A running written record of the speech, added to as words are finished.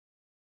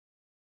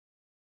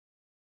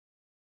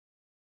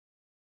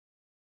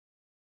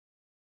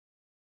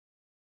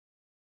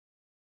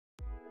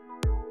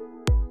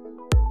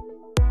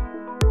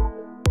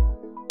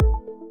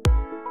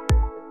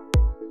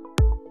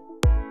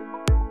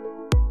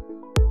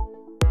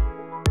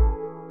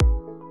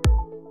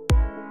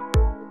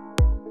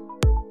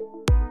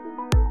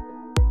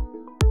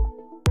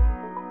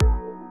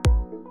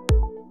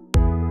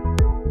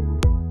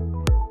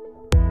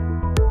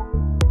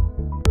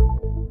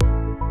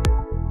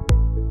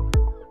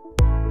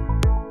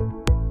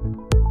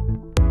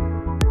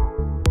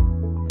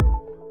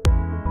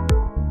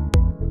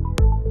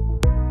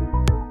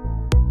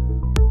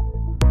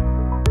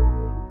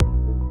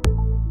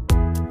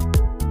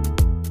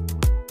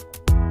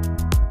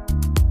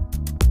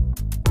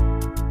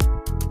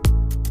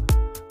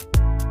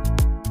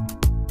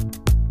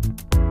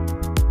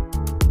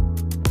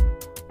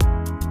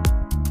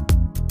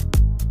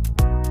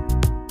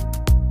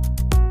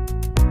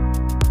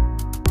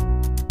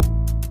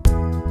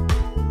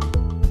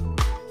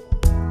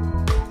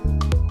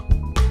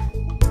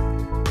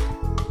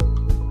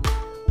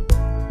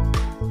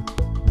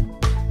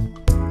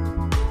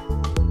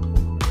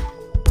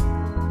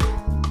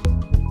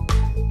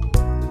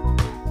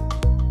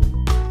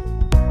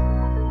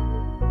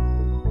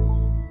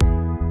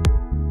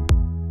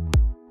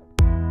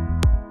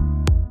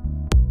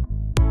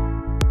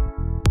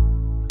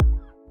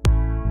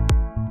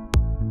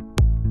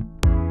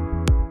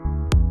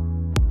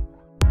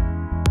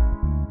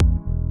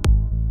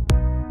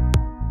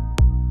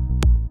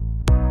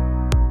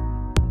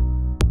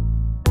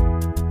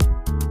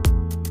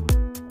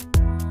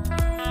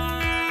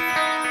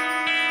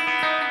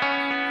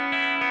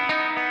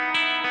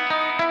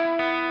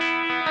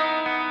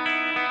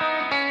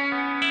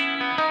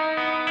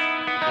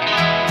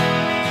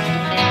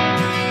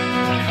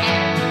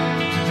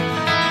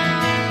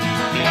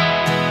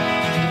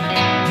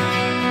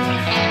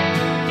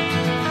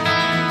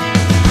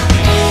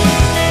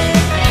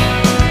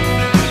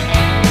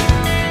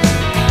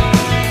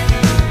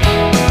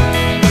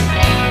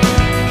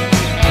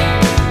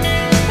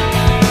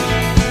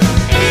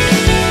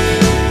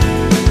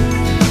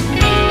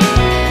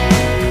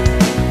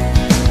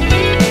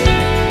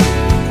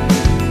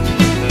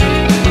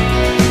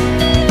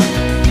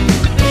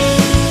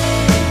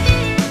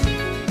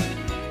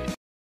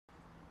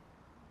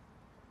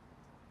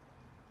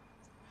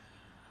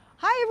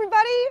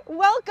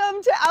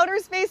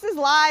Spaces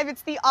Live.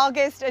 It's the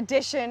August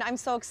edition. I'm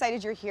so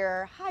excited you're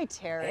here. Hi,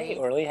 Terry. Hey,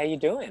 Orly, how you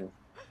doing?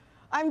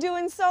 I'm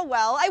doing so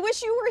well. I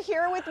wish you were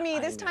here with me I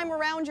this time know.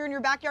 around. You're in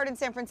your backyard in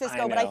San I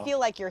Francisco, but I know. feel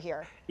like you're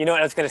here. You know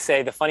what I was going to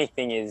say? The funny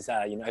thing is,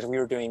 as we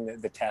were doing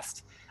the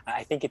test,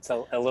 I think it's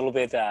a little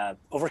bit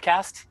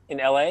overcast in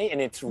LA, and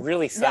it's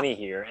really Yeah. sunny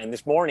here. And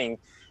this morning,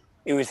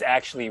 it was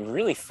actually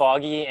really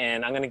foggy.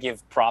 And I'm going to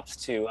give props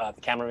to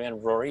the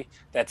cameraman, Rory,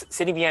 that's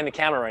sitting behind the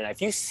camera right now.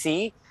 If you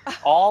see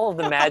all of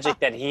the magic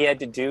that he had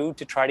to do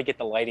to try to get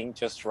the lighting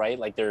just right,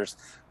 like there's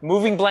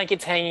moving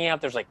blankets hanging out,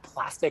 there's like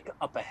plastic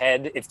up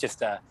ahead. It's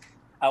just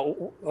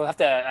we'll have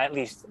to at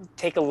least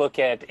take a look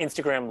at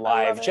Instagram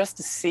Live just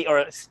to see, or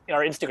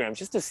our Instagram,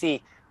 just to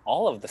see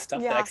all of the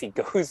stuff that actually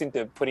goes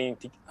into putting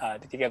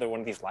together one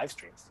of these live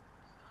streams.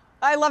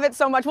 I love it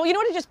so much. Well, you know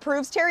what it just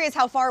proves, Terry, is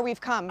how far we've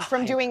come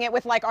from doing it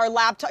with like our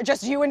laptop,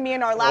 just you and me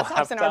and our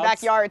laptops in our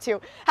backyard, to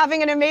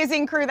having an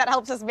amazing crew that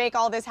helps us make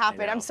all this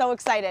happen. I'm so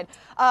excited.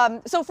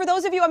 So for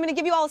those of you, I'm going to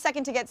give you all a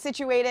second to get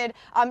situated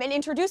and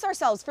introduce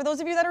ourselves. For those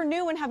of you that are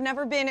new and have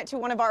never been to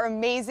one of our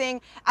amazing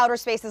Outer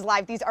Spaces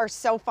Live, these are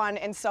so fun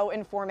and so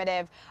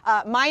informative.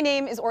 My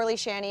name is Orly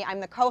Shani. I'm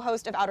the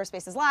co-host of Outer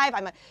Spaces Live.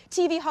 I'm a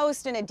TV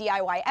host and a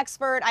DIY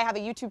expert. I have a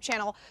YouTube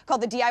channel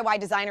called The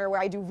DIY Designer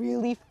where I do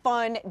really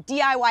fun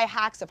DIY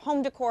hacks of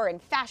home decor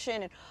and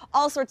fashion and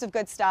all sorts of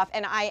good stuff.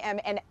 And I am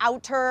an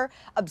outer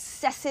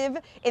obsessive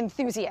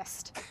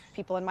enthusiast.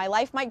 People in my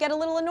life might get a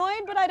little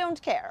annoyed, but I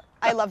don't care.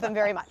 I love them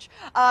very much.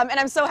 And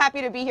I'm so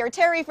happy to be here.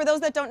 Terry, for those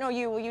that don't know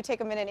you, will you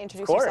take a minute and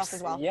introduce yourself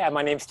as well? Yeah,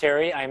 my name's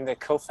Terry. I'm the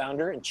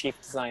co-founder and chief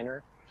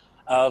designer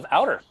of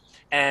Outer.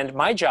 And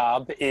my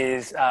job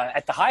is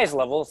at the highest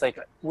level, it's like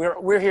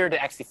we're here to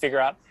actually figure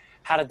out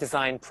how to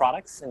design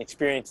products and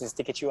experiences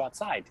to get you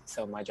outside.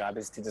 So my job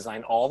is to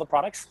design all the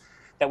products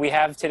that we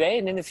have today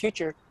and in the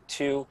future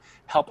to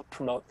help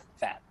promote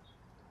that.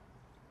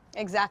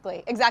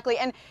 Exactly, exactly.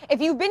 And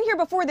if you've been here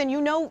before, then you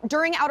know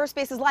during Outer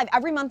Spaces Live,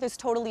 every month is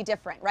totally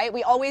different, right?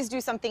 We always do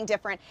something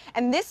different.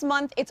 And this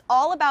month, it's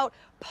all about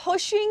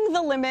pushing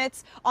the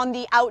limits on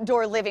the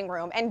outdoor living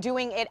room and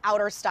doing it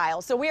outer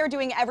style. So we are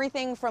doing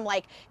everything from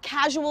like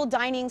casual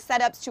dining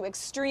setups to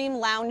extreme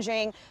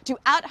lounging to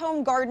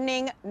at-home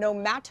gardening, no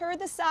matter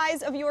the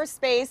size of your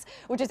space,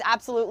 which is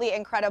absolutely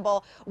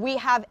incredible. We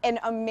have an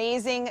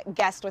amazing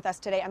guest with us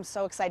today. I'm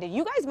so excited.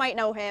 You guys might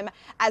know him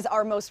as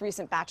our most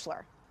recent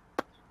Bachelor.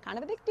 Kind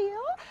of a big deal.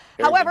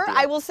 However,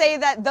 I will say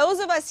that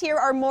those of us here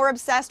are more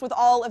obsessed with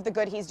all of the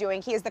good he's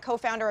doing. He is the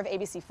co-founder of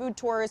ABC Food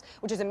Tours,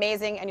 which is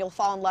amazing, and you'll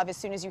fall in love as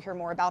soon as you hear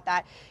more about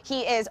that.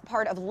 He is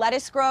part of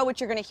Lettuce Grow, which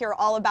you're going to hear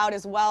all about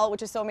as well,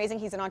 which is so amazing.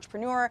 He's an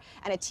entrepreneur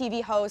and a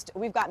TV host.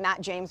 We've got Matt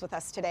James with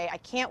us today. I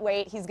can't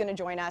wait. He's going to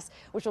join us,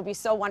 which will be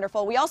so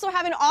wonderful. We also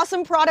have an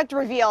awesome product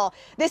reveal.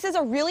 This is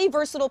a really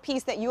versatile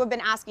piece that you have been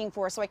asking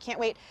for, so I can't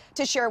wait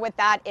to share what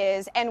that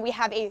is. And we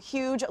have a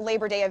huge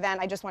Labor Day event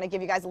I just want to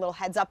give you guys a little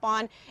heads up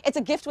on. It's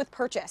a gift with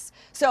purchase.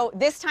 So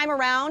this time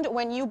around,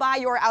 when you buy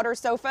your outer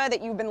sofa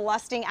that you've been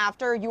lusting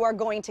after, you are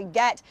going to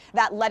get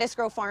that Lettuce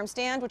Grow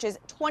Farmstand, which is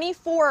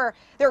 24,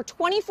 there are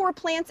 24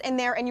 plants in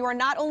there, and you are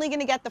not only going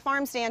to get the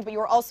farm stand, but you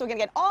are also going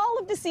to get all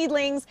of the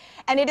seedlings,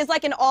 and it is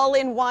like an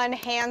all-in-one,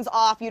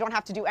 hands-off, you don't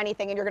have to do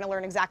anything, and you're going to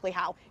learn exactly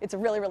how. It's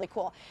really, really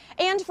cool.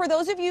 And for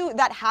those of you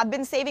that have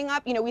been saving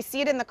up, you know, we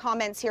see it in the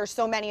comments here,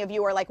 so many of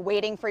you are like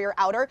waiting for your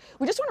outer.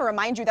 We just want to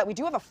remind you that we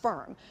do have a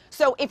firm.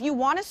 So if you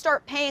want to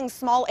start paying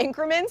small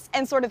increments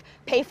and sort of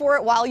pay for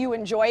it while you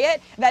enjoy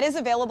it, that is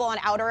available on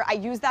Outer. I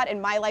use that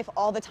in my life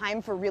all the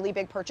time for really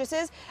big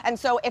purchases. And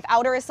so if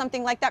Outer is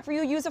something like that for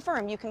you, use a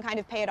firm. You can kind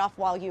of pay it off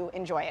while you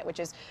enjoy it, which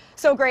is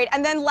so great.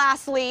 And then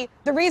lastly,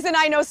 the reason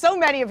I know so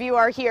many of you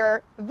are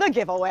here, the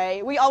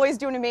giveaway. We always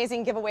do an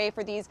amazing giveaway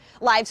for these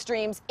live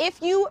streams.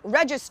 If you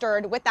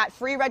registered with that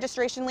free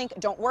registration link,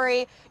 don't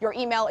worry, your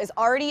email is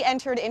already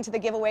entered into the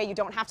giveaway. You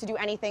don't have to do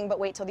anything but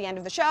wait till the end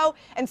of the show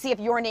and see if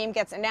your name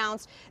gets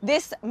announced.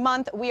 This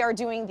month, we are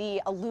doing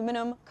the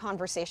aluminum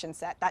conversation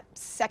set, that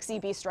sexy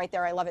beast right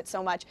there. I love it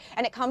so much.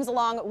 And it comes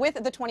along with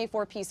the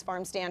 24-piece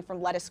farm stand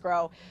from Lettuce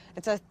Grow.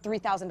 It's a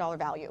 $3,000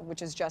 value,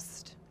 which is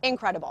just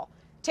incredible.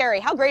 Terry,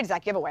 how great is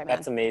that giveaway, man?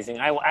 That's amazing.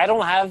 I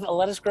don't have a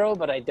Lettuce Grow,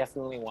 but I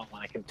definitely want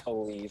one. I could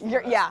totally use one.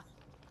 Yeah.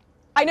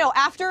 I know.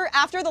 After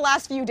the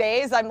last few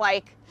days, I'm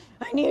like,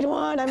 I need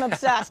one. I'm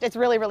obsessed. It's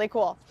really, really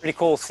cool. Pretty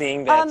cool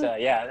seeing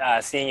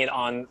that. Seeing it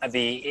on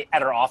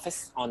at our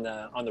office on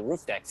the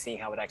roof deck, seeing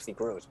how it actually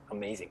grew. It's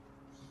amazing.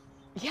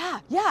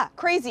 Yeah,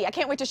 crazy. I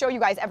can't wait to show you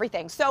guys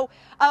everything. So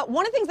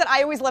one of the things that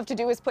I always love to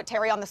do is put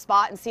Terry on the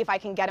spot and see if I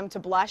can get him to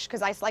blush,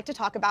 because I like to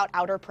talk about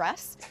outer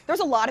press. There's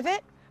a lot of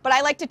it, but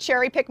I like to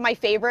cherry pick my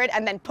favorite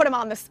and then put him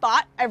on the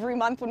spot every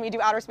month when we do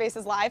Outer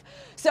Spaces Live.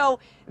 So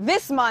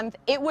this month,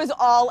 it was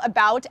all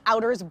about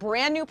Outer's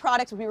brand new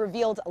product we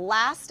revealed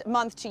last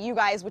month to you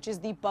guys, which is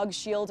the Bug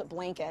Shield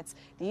blankets.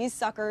 These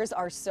suckers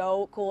are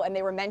so cool, and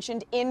they were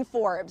mentioned in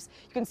Forbes.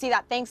 You can see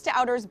that thanks to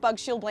Outer's Bug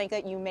Shield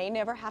blanket, you may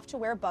never have to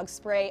wear bug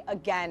spray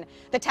again.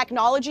 The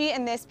technology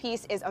in this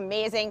piece is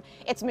amazing.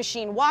 It's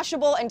machine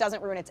washable and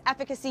doesn't ruin its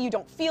efficacy. You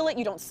don't feel it,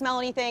 you don't smell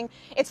anything.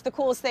 It's the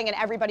coolest thing, and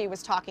everybody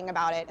was talking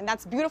about it. And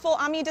that's beautiful beautiful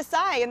Ami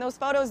Desai in those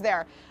photos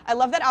there. I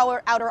love that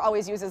our Outer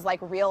always uses like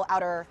real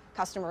Outer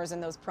customers in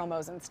those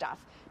promos and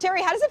stuff.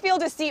 Terry, how does it feel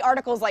to see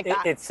articles like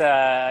that? It's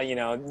you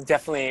know,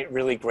 definitely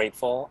really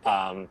grateful,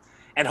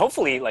 and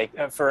hopefully,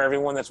 like for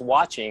everyone that's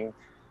watching,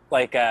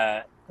 like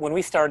when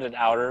we started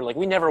Outer, like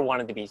we never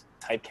wanted to be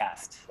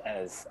typecast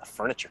as a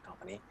furniture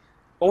company.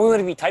 What we want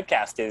to be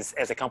typecast is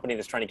as a company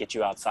that's trying to get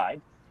you outside,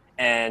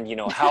 and you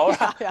know how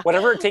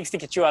whatever it takes to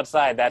get you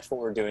outside, that's what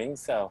we're doing.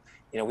 So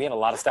you know, we have a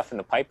lot of stuff in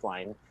the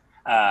pipeline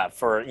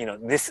for you know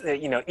this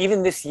you know,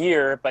 even this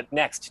year, but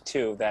next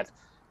too, that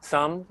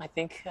some I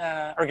think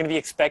are going to be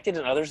expected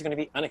and others are going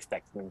to be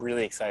unexpected. I'm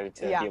really excited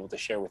to be able to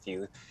share with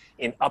you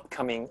in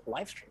upcoming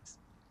live streams.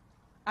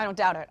 I don't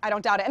doubt it. I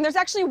don't doubt it. And there's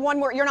actually one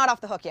more. You're not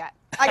off the hook yet.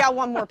 I got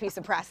one more piece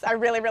of press I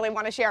really, really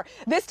want to share.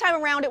 This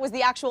time around, it was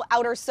the actual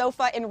Outer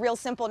sofa in Real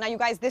Simple. Now, you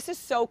guys, this is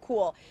so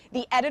cool.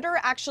 The editor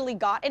actually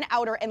got an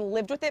Outer and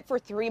lived with it for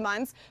 3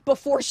 months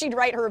before she'd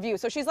write her review.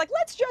 So she's like,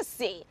 let's just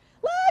see.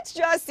 Let's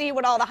just see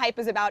what all the hype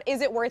is about.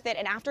 Is it worth it?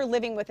 And after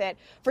living with it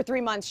for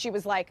 3 months, she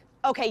was like,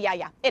 okay,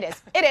 yeah, it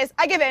is. It is.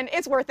 I give in.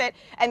 It's worth it.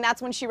 And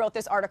that's when she wrote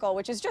this article,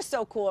 which is just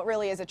so cool. It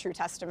really is a true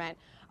testament.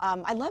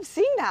 I love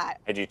seeing that.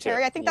 I do too.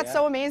 Terry, I think that's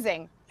so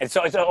amazing. And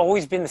so it's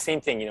always been the same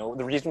thing. You know,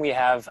 the reason we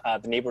have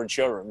the neighborhood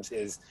showrooms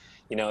is,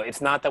 you know,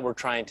 it's not that we're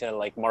trying to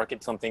like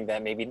market something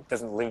that maybe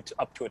doesn't live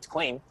up to its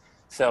claim.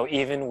 So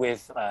even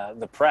with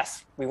the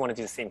press, we want to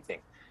do the same thing.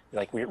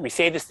 Like we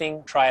say this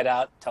thing, try it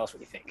out, tell us what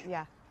you think.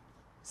 Yeah.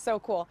 So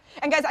cool.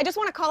 And guys, I just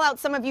want to call out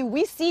some of you.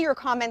 We see your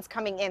comments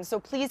coming in, so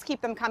please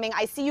keep them coming.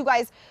 I see you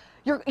guys.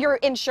 You're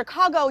in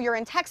Chicago, you're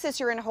in Texas,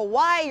 you're in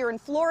Hawaii, you're in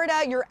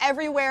Florida, you're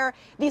everywhere.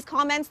 These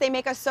comments, they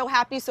make us so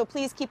happy, so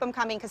please keep them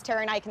coming because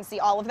Terry and I can see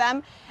all of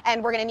them,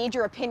 and we're going to need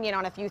your opinion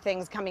on a few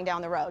things coming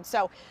down the road.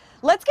 So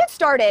let's get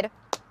started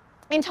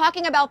in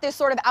talking about this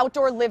sort of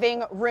outdoor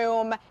living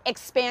room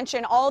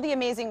expansion, all the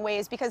amazing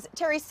ways, because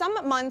Terry,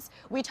 some months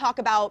we talk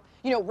about,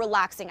 you know,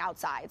 relaxing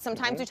outside.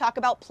 Sometimes we talk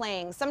about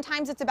playing.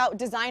 Sometimes it's about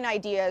design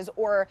ideas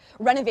or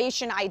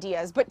renovation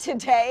ideas. But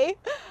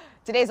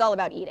today's all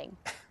about eating.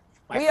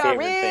 We are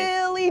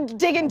really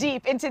digging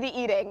deep into the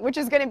eating, which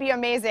is going to be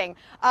amazing.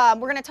 We're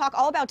going to talk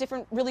all about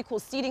different really cool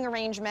seating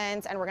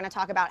arrangements, and we're going to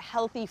talk about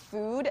healthy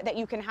food that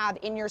you can have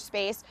in your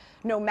space,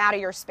 no matter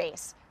your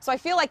space. So I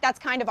feel like that's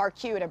kind of our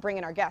cue to bring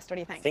in our guest. What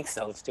do you think? I think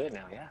so. Let's do it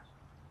now, yeah.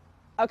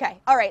 Okay,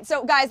 all right.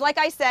 So guys, like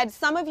I said,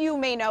 some of you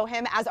may know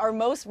him as our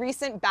most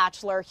recent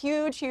Bachelor.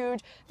 Huge,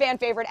 huge fan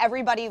favorite.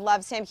 Everybody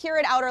loves him. Here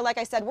at Outer, like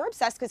I said, we're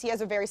obsessed because he has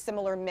a very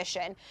similar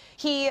mission.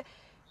 He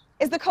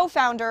is the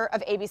co-founder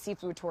of ABC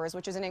Food Tours,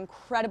 which is an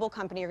incredible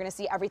company. You're going to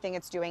see everything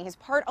it's doing. He's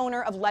part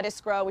owner of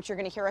Lettuce Grow, which you're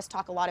going to hear us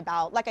talk a lot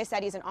about. Like I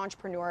said, he's an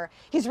entrepreneur.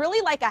 He's really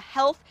like a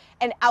health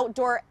and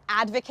outdoor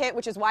advocate,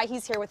 which is why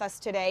he's here with us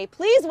today.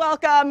 Please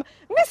welcome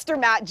Mr.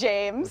 Matt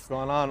James. What's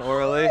going on,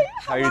 Orly?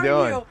 How you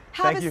doing? You?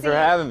 Thank you for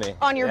having me.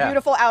 On your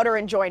beautiful Outer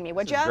and join me,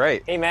 would you?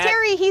 Great. Hey, Matt.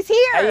 Terry, he's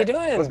here. How you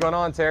doing? What's going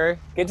on, Terry?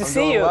 Good to I'm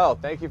see doing you. Well,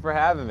 thank you for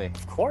having me.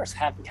 Of course,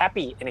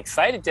 happy and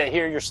excited to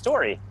hear your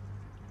story.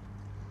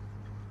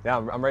 Yeah,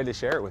 I'm ready to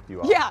share it with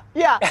you all.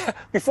 Yeah.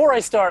 Before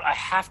I start, I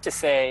have to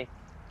say,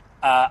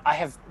 I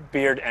have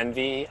beard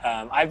envy.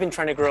 I've been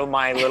trying to grow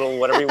my little,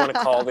 whatever you want to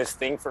call this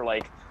thing, for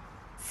like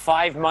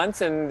 5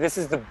 months, and this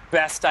is the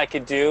best I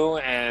could do.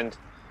 And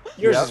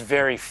yours is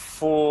very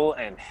full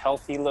and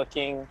healthy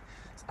looking.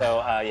 So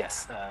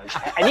yes,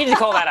 I needed to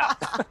call that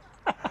out.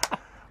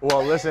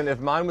 Well, listen, if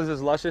mine was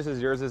as luscious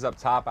as yours is up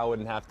top, I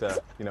wouldn't have to,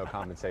 you know,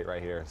 compensate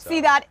right here. So. See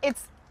that?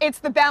 It's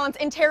the balance.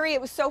 And Terry,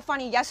 it was so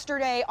funny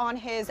yesterday on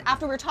his,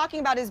 after we were talking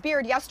about his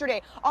beard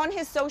yesterday, on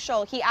his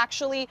social, he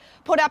actually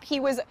put up, he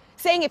was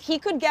saying if he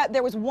could get,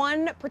 there was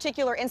one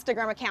particular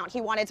Instagram account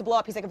he wanted to blow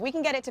up. He's like, if we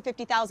can get it to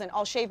 50,000,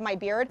 I'll shave my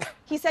beard.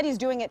 He said he's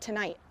doing it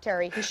tonight,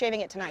 Terry. He's shaving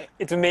it tonight.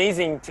 It's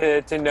amazing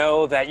to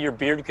know that your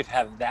beard could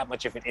have that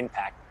much of an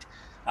impact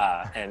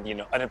and, you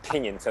know, an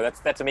opinion. So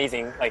that's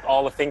amazing, like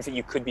all the things that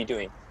you could be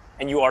doing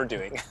and you are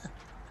doing.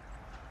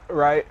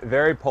 Right,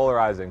 very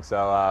polarizing.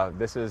 So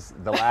this is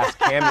the last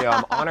cameo.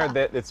 I'm honored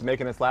that it's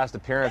making its last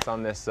appearance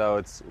on this.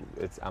 So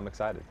I'm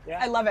excited. Yeah.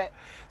 I love it.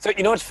 So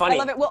you know what's funny? I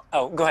love it. Well,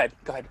 oh, go ahead,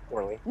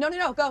 Orly. No,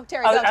 go,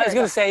 Terry. I was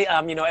going to say,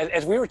 you know,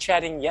 as we were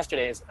chatting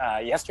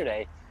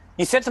yesterday,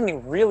 you said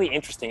something really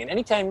interesting. And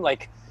anytime,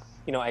 like,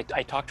 you know, I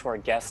talk to our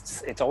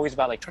guests, it's always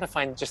about like trying to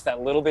find just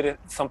that little bit of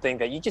something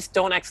that you just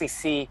don't actually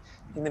see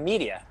in the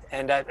media.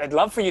 And I'd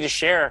love for you to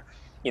share,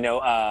 you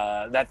know,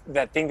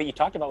 that thing that you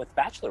talked about with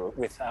Bachelor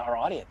with our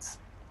audience.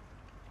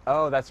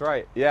 Oh, that's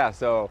right. Yeah.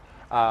 So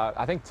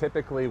I think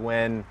typically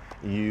when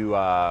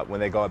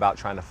they go about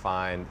trying to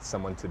find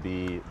someone to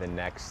be the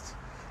next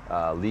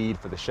lead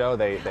for the show,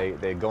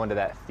 they go into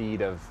that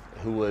feed of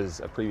who was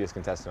a previous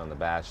contestant on The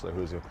Bachelor,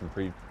 who was a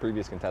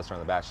previous contestant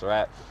on The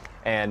Bachelorette.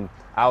 And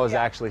I was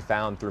actually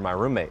found through my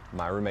roommate.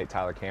 My roommate,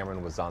 Tyler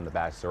Cameron, was on The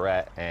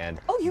Bachelorette. And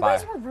oh, you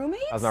guys were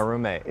roommates? I was my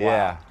roommate, wow.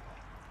 yeah.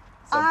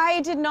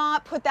 I did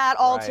not put that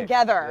all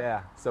together.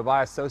 Yeah. So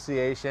by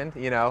association,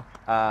 you know,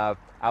 I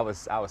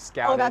was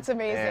scouted. Oh, that's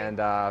amazing. And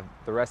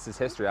the rest is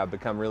history. I've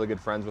become really good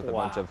friends with a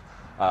bunch of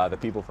the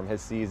people from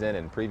his season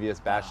and previous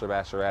Bachelor,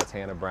 Bachelorettes,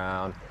 Hannah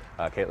Brown,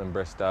 Caitlin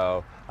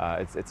Bristow.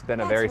 It's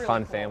been a very really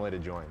fun cool. family to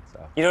join.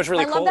 So. You know, it's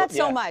really I cool. love that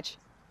so much.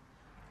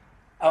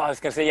 Oh, I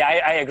was gonna say, yeah,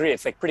 I agree.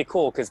 It's like pretty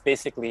cool because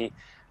basically,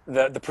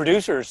 the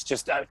producers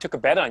just took a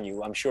bet on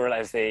you. I'm sure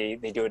as they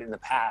do it in the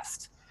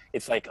past.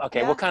 It's like,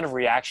 okay, what kind of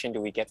reaction do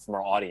we get from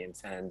our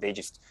audience? And they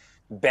just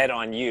bet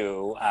on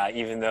you,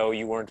 even though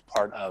you weren't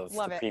part of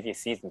the previous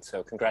season.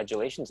 So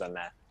congratulations on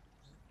that.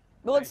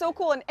 Well, it's so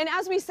cool. And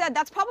as we said,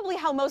 that's probably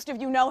how most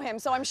of you know him.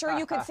 So I'm sure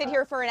you could sit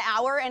here for an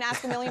hour and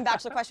ask a million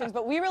Bachelor questions.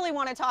 But we really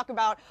want to talk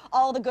about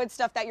all the good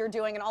stuff that you're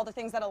doing and all the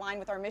things that align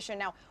with our mission.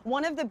 Now,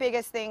 one of the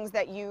biggest things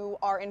that you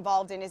are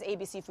involved in is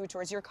ABC Food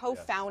Tours. You're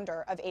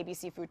co-founder of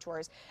ABC Food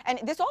Tours. And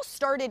this all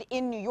started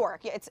in New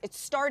York. It's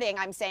starting,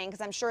 I'm saying,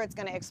 because I'm sure it's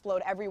going to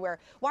explode everywhere.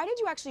 Why did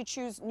you actually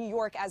choose New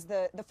York as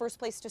the first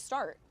place to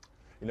start?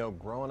 You know,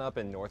 growing up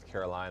in North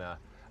Carolina,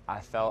 I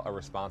felt a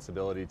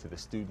responsibility to the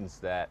students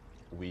that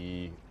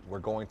we were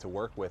going to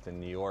work with in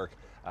New York,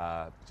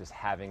 just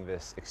having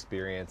this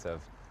experience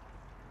of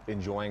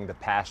enjoying the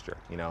pasture,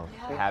 you know,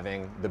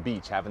 having the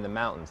beach, having the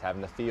mountains,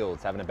 having the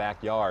fields, having a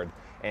backyard,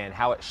 and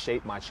how it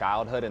shaped my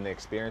childhood and the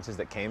experiences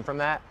that came from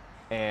that.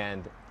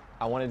 And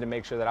I wanted to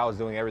make sure that I was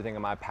doing everything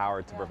in my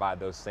power to provide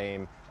those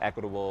same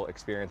equitable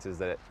experiences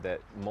that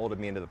molded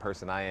me into the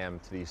person I am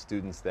to these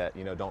students that,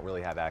 you know, don't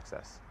really have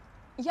access.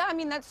 Yeah, I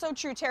mean, that's so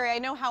true, Terry. I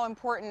know how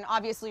important,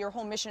 obviously, your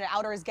whole mission at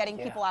Outer is getting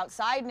people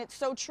outside. And it's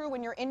so true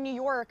when you're in New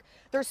York,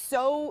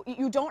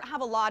 you don't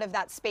have a lot of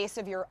that space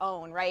of your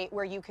own, right,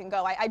 where you can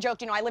go. I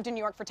joked, you know, I lived in New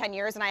York for 10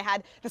 years and I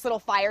had this little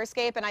fire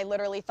escape and I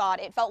literally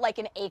thought it felt like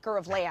an acre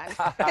of land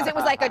because it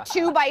was like a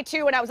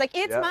 2x2 and I was like,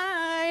 it's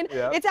mine.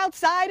 It's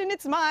outside and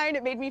it's mine.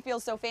 It made me feel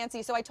so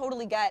fancy. So I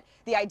totally get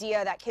the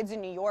idea that kids in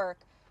New York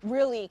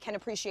really can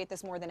appreciate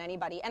this more than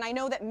anybody. And I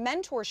know that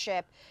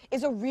mentorship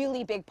is a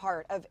really big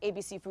part of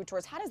ABC Food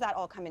Tours. How does that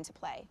all come into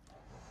play?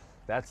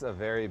 That's a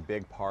very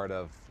big part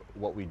of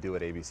what we do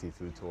at ABC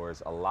Food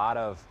Tours. A lot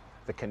of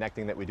the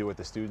connecting that we do with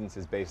the students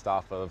is based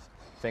off of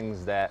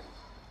things that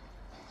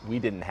we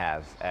didn't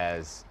have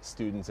as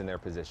students in their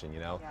position, you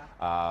know?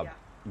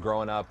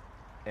 Growing up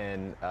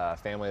in a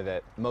family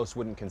that most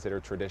wouldn't consider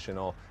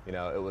traditional, you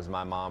know, it was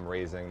my mom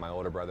raising my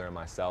older brother and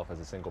myself as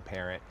a single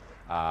parent,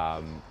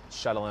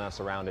 shuttling us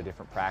around to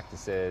different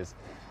practices,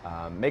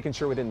 making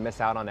sure we didn't miss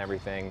out on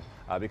everything,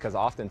 because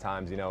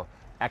oftentimes, you know,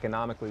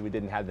 economically we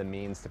didn't have the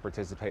means to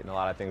participate in a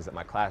lot of things that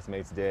my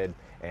classmates did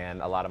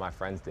and a lot of my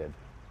friends did.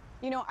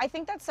 You know, I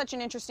think that's such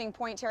an interesting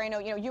point, Terry. I know,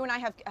 you know, you and I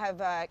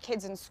have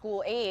kids in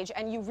school age,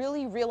 and you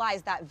really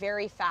realize that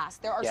very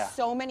fast. There are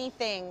so many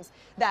things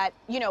that,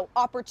 you know,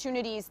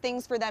 opportunities,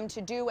 things for them to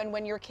do, and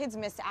when your kids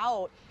miss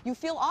out, you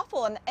feel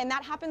awful, and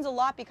that happens a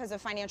lot because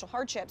of financial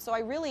hardship. So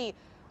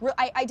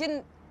I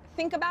didn't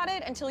think about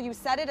it until you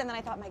said it, and then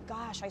I thought, my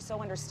gosh, I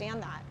so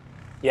understand that.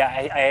 Yeah,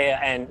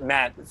 and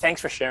Matt,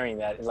 thanks for sharing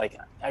that. Like,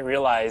 I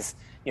realize,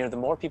 you know, the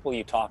more people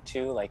you talk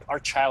to, like, our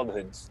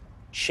childhoods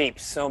shape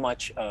so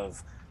much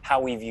of how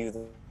we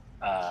view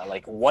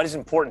like what is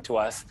important to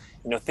us,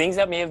 you know, things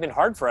that may have been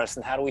hard for us,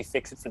 and how do we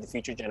fix it for the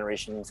future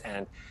generations.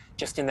 And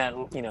just in that,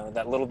 you know,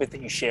 that little bit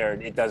that you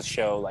shared, it does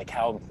show like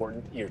how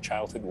important your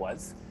childhood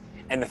was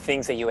and the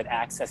things that you had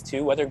access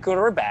to, whether good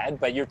or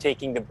bad, but you're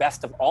taking the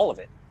best of all of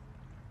it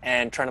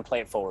and trying to play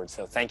it forward.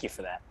 So thank you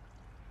for that.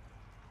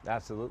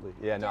 Absolutely.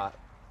 Yeah, no.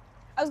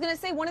 I was going to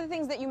say, one of the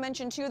things that you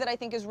mentioned too that I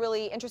think is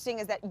really interesting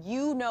is that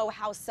you know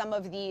how some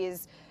of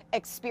these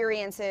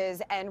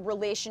experiences and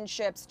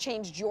relationships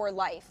changed your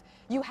life.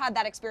 You had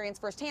that experience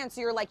firsthand,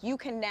 so you're like, you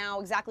can now,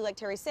 exactly like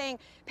Terry's saying,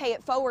 pay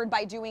it forward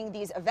by doing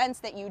these events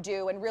that you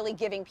do and really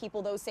giving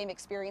people those same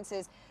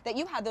experiences that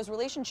you had, those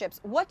relationships.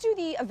 What do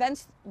the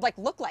events like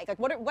look like? Like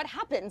what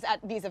happens at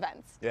these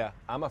events? Yeah,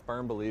 I'm a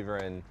firm believer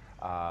in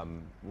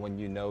when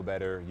you know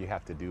better, you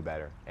have to do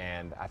better.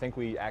 And I think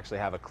we actually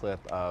have a clip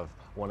of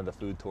one of the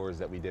food tours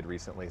that we did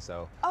recently.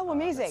 So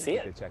amazing. See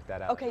it. Check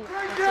that out. Okay. Good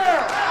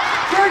girl.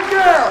 Good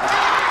girl.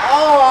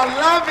 Oh, I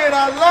love it.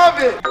 I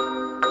love it.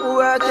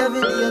 Work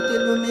every day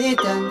till we meet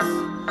ends.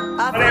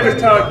 My name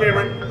is Tyler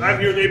Cameron. I'm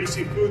here at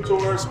ABC Food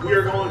Tours. We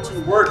are going to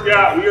work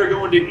out. We are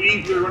going to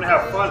eat. We are going to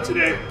have fun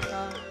today.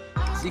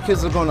 You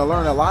kids are going to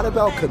learn a lot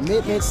about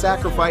commitment,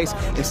 sacrifice,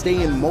 and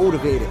staying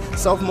motivated.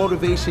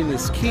 Self-motivation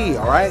is key,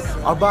 all right?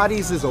 Our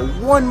bodies is a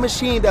one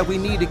machine that we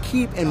need to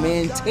keep and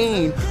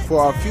maintain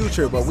for our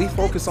future, but we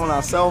focus on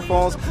our cell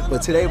phones.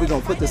 But today we're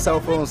going to put the cell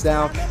phones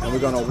down and we're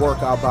going to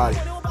work our body.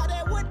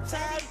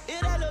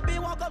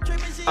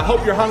 I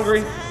hope you're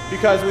hungry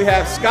because we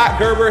have Scott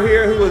Gerber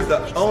here, who is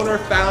the owner,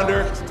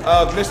 founder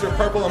of Mr.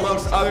 Purple,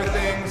 amongst other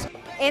things.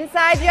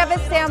 Inside you have a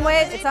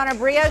sandwich. It's on a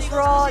brioche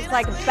roll. It's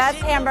like the best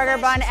hamburger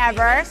bun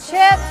ever.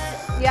 Chips,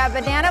 you have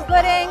banana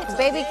pudding,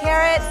 baby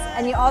carrots,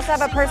 and you also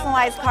have a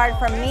personalized card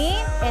from me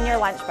in your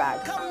lunch bag.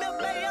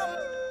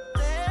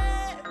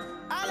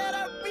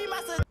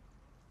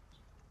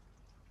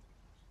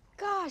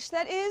 Gosh, gosh,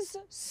 that is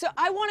so,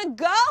 I want to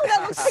go.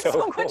 That looks like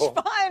so much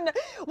fun.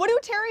 What do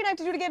Terry and I have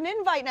to do to get an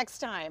invite next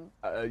time?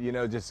 You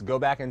know, just go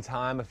back in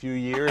time a few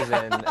years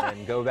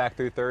and go back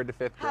through 3rd to 5th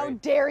grade. How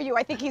dare you?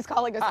 I think he's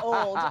calling us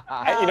old.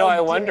 You know,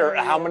 I wonder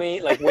how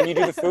many, like when you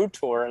do the food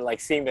tour and like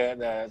seeing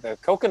the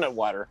coconut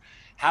water,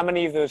 how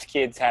many of those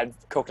kids had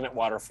coconut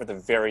water for the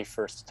very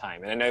first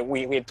time? And I know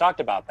we had talked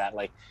about that,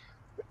 like,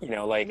 you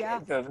know, like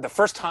the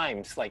first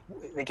times, like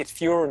it gets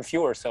fewer and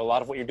fewer. So a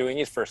lot of what you're doing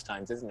is first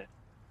times, isn't it?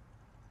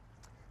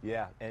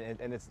 Yeah,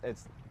 and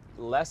it's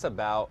less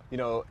about, you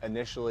know,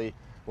 initially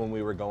when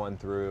we were going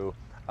through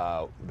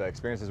the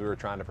experiences we were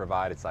trying to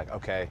provide, it's like,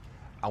 okay,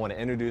 I want to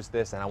introduce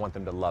this and I want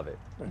them to love it.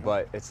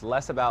 But it's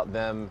less about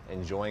them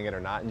enjoying it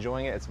or not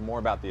enjoying it. It's more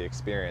about the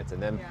experience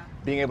and them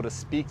being able to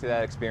speak to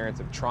that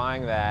experience of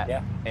trying that,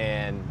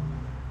 and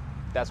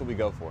that's what we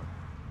go for.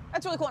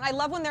 That's really cool. And I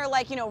love when they're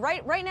like, you know,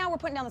 right now we're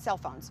putting down the cell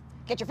phones.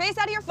 Get your face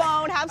out of your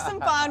phone, have some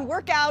fun,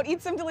 work out,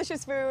 eat some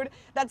delicious food.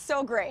 That's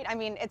so great. I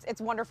mean, it's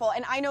wonderful.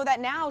 And I know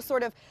that now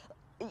sort of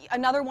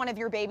another one of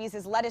your babies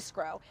is Lettuce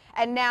Grow.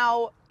 And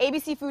now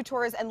ABC Food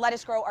Tours and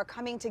Lettuce Grow are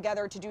coming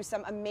together to do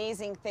some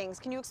amazing things.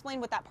 Can you explain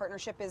what that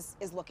partnership is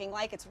looking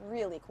like? It's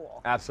really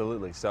cool.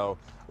 Absolutely. So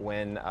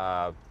when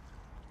I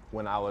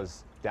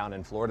was down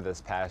in Florida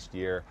this past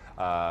year,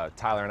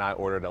 Tyler and I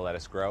ordered a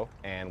Lettuce Grow,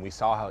 and we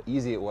saw how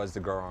easy it was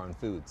to grow our own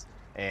foods.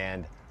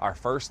 And our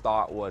first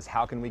thought was,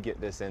 how can we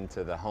get this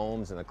into the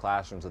homes and the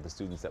classrooms of the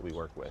students that we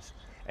work with?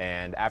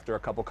 And after a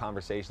couple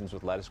conversations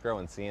with Lettuce Grow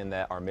and seeing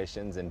that our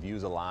missions and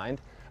views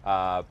aligned,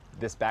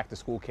 this back to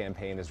school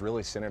campaign is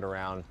really centered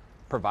around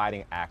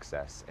providing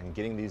access and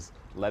getting these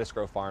Lettuce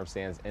Grow farm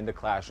stands into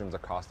classrooms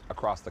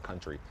across the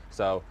country.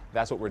 So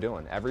that's what we're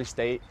doing. Every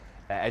state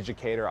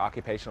educator,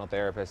 occupational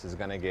therapist is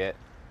going to get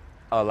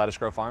a Lettuce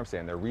Grow farm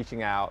stand. They're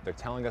reaching out, they're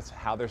telling us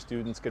how their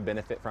students could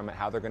benefit from it,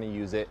 how they're going to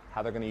use it,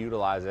 how they're going to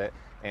utilize it,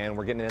 and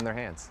we're getting it in their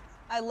hands.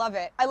 I love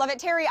it. I love it.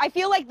 Terry, I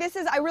feel like this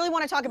is, I really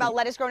want to talk about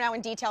Lettuce Grow now in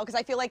detail because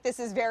I feel like this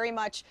is very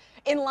much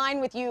in line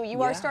with you.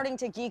 You are starting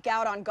to geek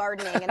out on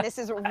gardening, and this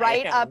is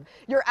right up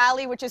your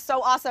alley, which is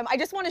so awesome. I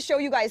just want to show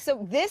you guys.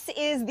 So this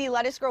is the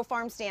Lettuce Grow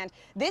farm stand.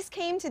 This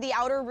came to the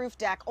outer roof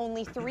deck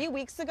only 3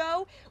 weeks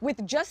ago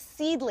with just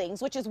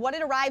seedlings, which is what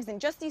it arrives in,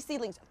 just these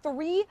seedlings.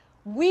 3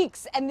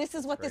 weeks, and this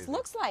is what this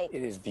looks like.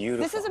 It is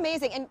beautiful. This is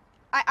amazing, and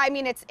I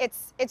mean,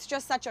 it's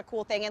just such a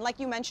cool thing. And like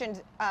you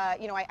mentioned,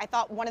 you know, I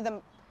thought one of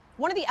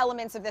the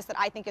elements of this that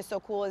I think is so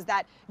cool is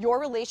that your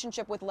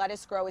relationship with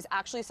Lettuce Grow is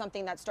actually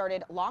something that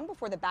started long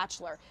before The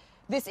Bachelor.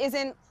 This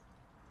isn't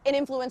an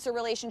influencer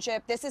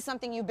relationship. This is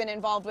something you've been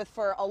involved with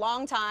for a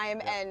long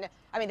time, and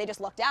I mean, they just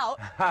lucked out.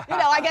 You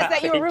know, I guess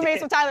that you were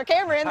roommates with Tyler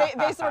Cameron.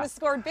 They sort of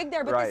scored big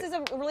there, but this is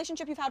a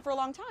relationship you've had for a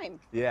long time.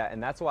 Yeah,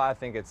 and that's why I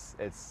think it's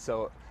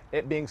so,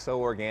 it being so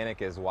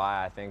organic is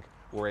why I think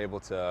we're able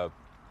to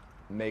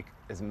make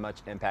as much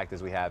impact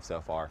as we have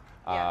so far.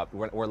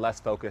 We're less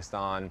focused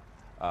on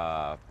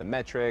the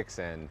metrics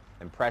and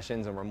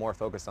impressions, and we're more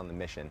focused on the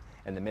mission.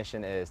 And the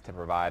mission is to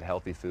provide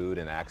healthy food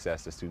and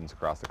access to students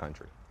across the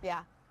country. Yeah.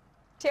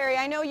 Terry,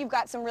 I know you've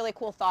got some really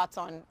cool thoughts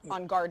on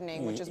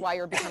gardening, which is why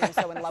you're becoming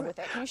so in love with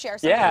it. Can you share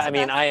some? Yeah, I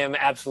mean, I am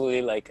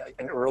absolutely like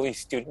an early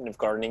student of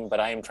gardening, but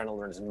I am trying to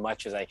learn as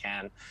much as I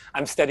can.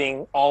 I'm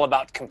studying all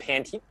about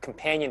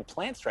companion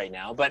plants right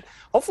now, but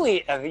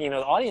hopefully, you know,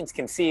 the audience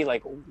can see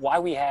like why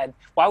we have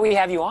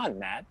you on,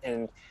 Matt.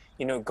 And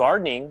you know,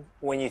 gardening,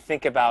 when you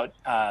think about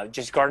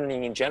just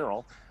gardening in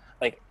general,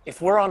 like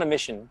if we're on a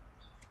mission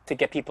to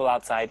get people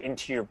outside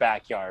into your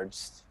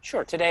backyards,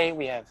 sure, today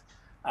we have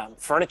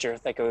furniture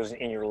that goes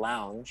in your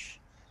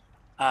lounge.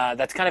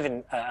 That's kind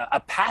of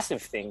a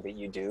passive thing that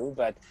you do,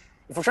 but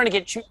if we're trying to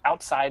get you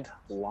outside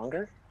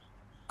longer,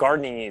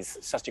 gardening is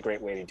such a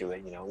great way to do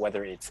it, you know,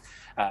 whether it's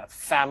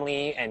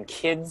family and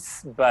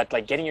kids, but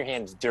like getting your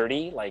hands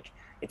dirty, like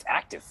it's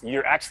active.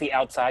 You're actually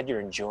outside,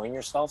 you're enjoying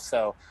yourself.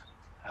 So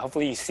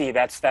hopefully you see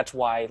that's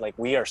why like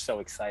we are so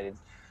excited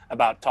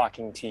about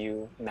talking to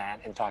you,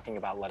 Matt, and talking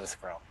about Lettuce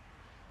Grow.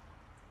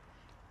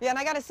 Yeah, and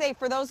I gotta say,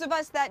 for those of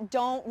us that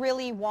don't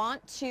really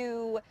want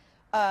to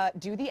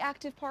do the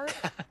active part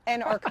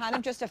and are kind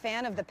of just a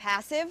fan of the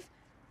passive,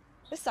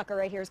 this sucker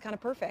right here is kind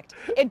of perfect.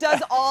 It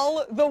does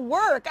all the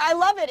work. I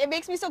love it. It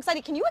makes me so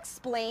excited. Can you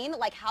explain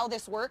like how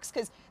this works?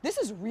 Because this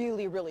is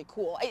really, really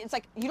cool. It's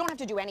like you don't have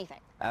to do anything.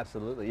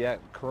 Absolutely, yeah.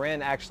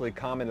 Corinne actually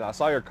commented, I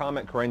saw your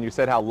comment, Corinne, you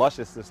said how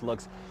luscious this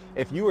looks.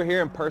 If you were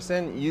here in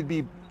person, you'd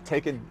be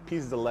taking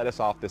pieces of lettuce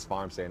off this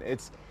farm stand.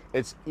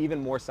 It's even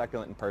more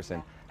succulent in person.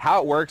 Yeah. How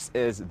it works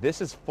is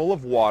this is full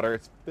of water.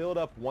 It's filled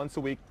up once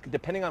a week,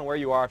 depending on where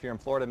you are. If you're in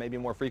Florida, maybe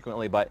more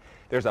frequently, but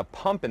there's a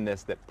pump in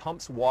this that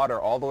pumps water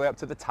all the way up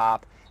to the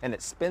top, and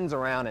it spins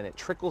around and it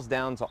trickles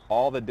down to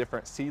all the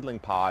different seedling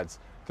pods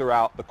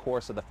throughout the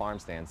course of the farm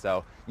stand.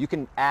 So you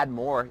can add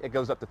more. It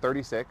goes up to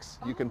 36.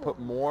 You can put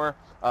more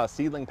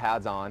seedling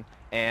pads on,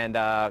 and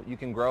you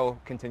can grow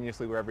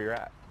continuously wherever you're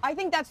at. I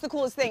think that's the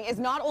coolest thing, is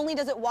not only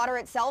does it water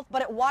itself,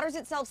 but it waters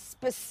itself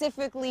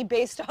specifically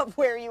based off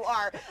where you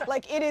are.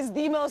 Like, it is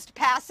the most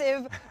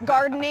passive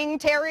gardening,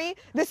 Terry.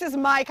 This is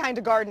my kind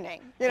of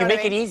gardening. You know You what I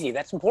make it mean? easy.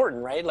 That's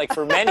important, right? Like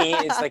for many,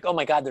 it's like, oh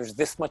my God, there's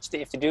this much that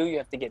you have to do. You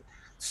have to get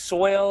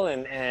soil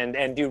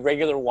and do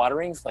regular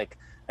waterings. Like,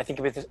 I think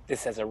of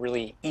this as a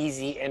really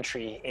easy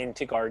entry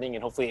into gardening,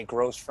 and hopefully it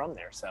grows from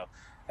there. So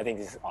I think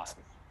this is awesome.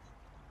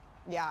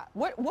 Yeah.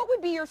 What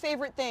would be your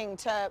favorite thing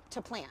to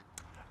plant?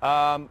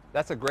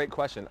 That's a great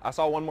question. I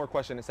saw one more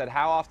question. It said,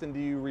 how often do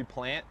you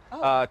replant?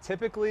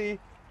 Typically,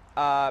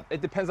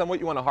 it depends on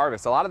what you want to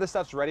harvest. A lot of this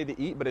stuff's ready to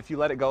eat, but if you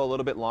let it go a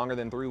little bit longer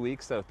than 3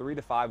 weeks, so 3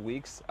 to 5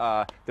 weeks,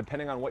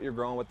 depending on what you're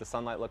growing, what the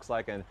sunlight looks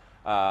like, and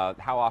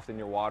how often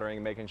you're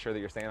watering, making sure that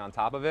you're staying on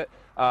top of it.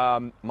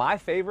 My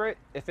favorite,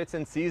 if it's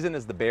in season,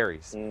 is the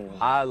berries.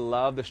 I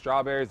love the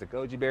strawberries, the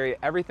goji berry,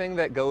 everything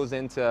that goes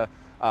into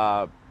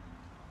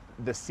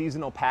the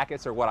seasonal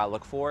packets are what I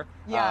look for.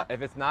 Yeah.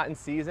 If it's not in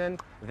season,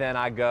 then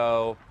I've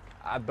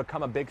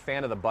become a big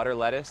fan of the butter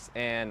lettuce,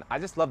 and I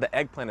just love the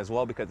eggplant as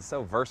well because it's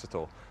so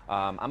versatile.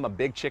 I'm a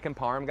big chicken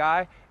parm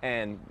guy,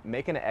 and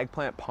making an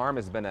eggplant parm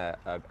has been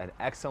an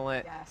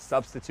excellent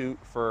substitute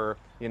for,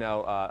 you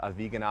know, a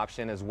vegan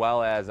option, as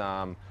well as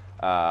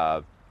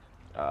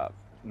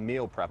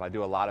meal prep. I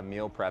do a lot of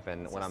meal prep,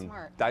 and when I'm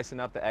dicing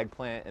up the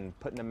eggplant and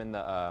putting them in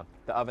the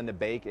oven to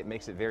bake, it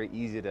makes it very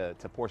easy to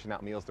portion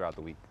out meals throughout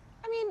the week.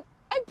 I mean,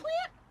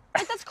 eggplant?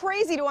 Like, that's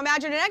crazy to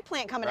imagine an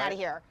eggplant coming out of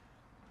here.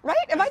 Right?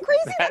 Am I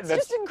crazy? That's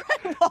just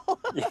incredible.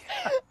 Yeah.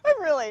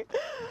 Really.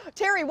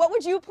 Terry, what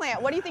would you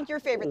plant? What do you think your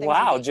favorite thing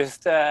Wow, would be?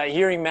 just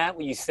hearing Matt,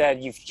 what you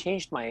said, you've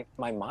changed my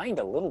mind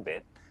a little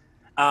bit.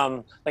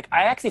 Like,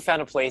 I actually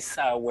found a place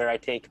where I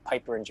take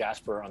Piper and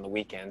Jasper on the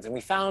weekends, and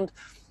we found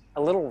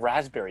a little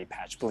raspberry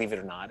patch, believe it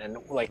or not. And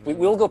like,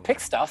 we'll go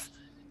pick stuff,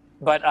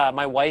 but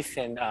my wife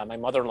and my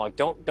mother-in-law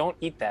don't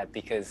eat that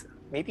because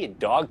maybe a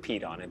dog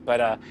peed on it.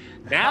 But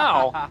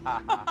now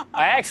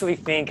I actually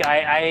think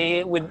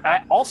I would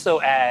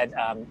also add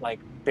like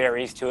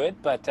berries to it.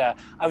 But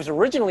I was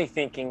originally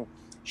thinking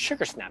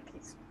sugar snap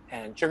peas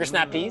and sugar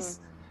snap peas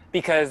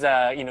because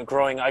you know,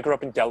 I grew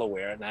up in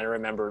Delaware, and I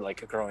remember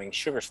like growing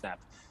sugar snap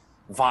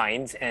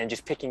vines and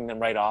just picking them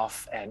right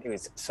off, and it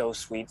was so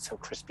sweet, so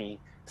crispy,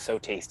 so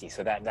tasty.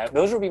 So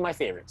those would be my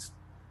favorites.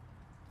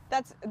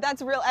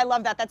 That's real. I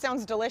love that. That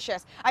sounds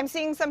delicious. I'm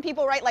seeing some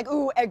people write like,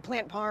 ooh,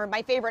 eggplant parm,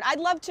 my favorite.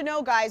 I'd love to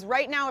know, guys,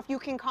 right now, if you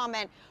can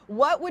comment,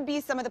 what would be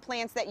some of the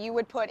plants that you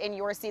would put in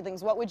your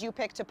seedlings? What would you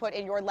pick to put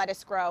in your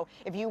lettuce grow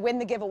if you win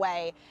the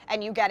giveaway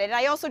and you get it? And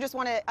I also just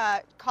want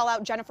to call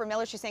out Jennifer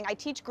Miller. She's saying, I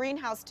teach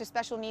greenhouse to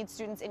special needs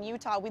students in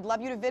Utah. We'd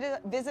love you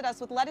to visit us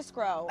with Lettuce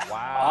Grow.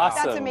 Wow.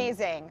 That's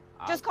amazing.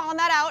 Just calling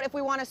that out. If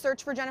we want to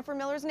search for Jennifer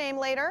Miller's name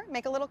later,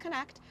 make a little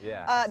connect.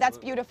 Yeah. That's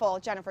beautiful,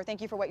 Jennifer. Thank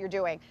you for what you're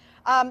doing.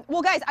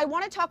 Well, guys, I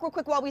want to talk real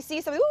quick while we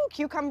see some, ooh,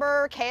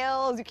 cucumber,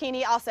 kale,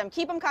 zucchini, awesome.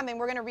 Keep them coming.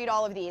 We're going to read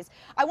all of these.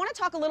 I want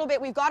to talk a little bit.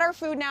 We've got our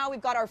food now.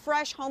 We've got our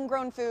fresh,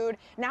 homegrown food.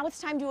 Now it's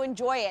time to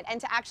enjoy it and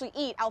to actually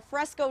eat. Al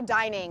fresco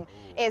dining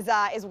is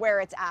where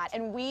it's at.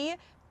 And we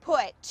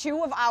put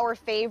two of our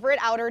favorite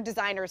outer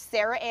designers,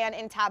 Sarah Ann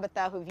and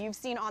Tabitha, who you've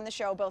seen on the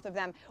show, both of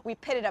them. We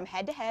pitted them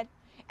head to head,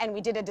 and we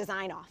did a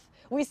design off.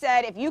 We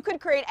said, if you could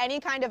create any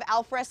kind of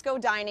al fresco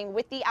dining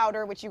with the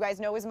outer, which you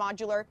guys know is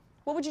modular,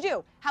 what would you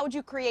do? How would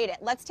you create it?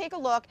 Let's take a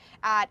look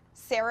at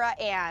Sarah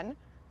Ann.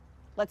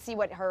 Let's see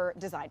what her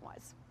design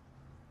was.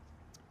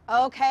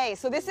 Okay,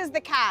 so this is the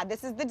CAD.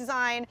 This is the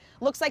design.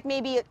 Looks like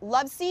maybe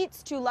love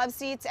seats, 2 love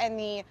seats, and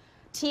the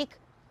teak,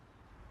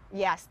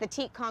 yes, the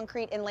teak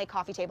concrete inlay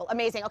coffee table.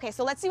 Amazing. Okay,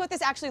 so let's see what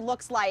this actually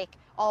looks like,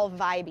 all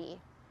vibey.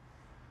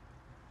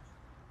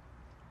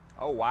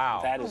 Oh, wow.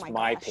 That is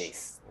my gosh.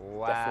 pace.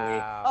 Wow.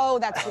 Definitely. Oh,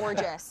 that's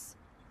gorgeous.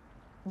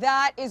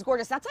 That is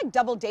gorgeous. That's like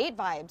double date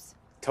vibes.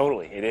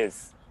 Totally, it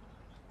is.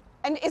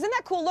 And isn't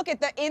that cool? Look at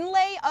the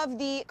inlay of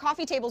the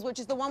coffee tables, which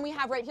is the one we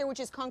have right here, which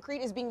is concrete,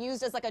 is being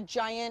used as like a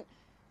giant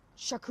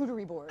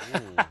charcuterie board.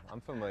 Ooh,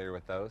 I'm familiar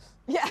with those.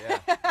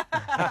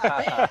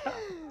 Yeah.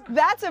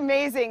 That's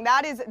amazing.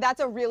 That's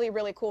a really,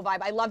 really cool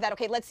vibe. I love that.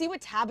 Okay, let's see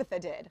what Tabitha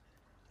did.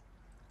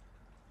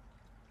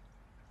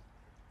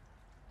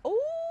 Ooh,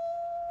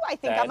 I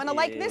think I'm gonna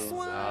like this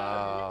one.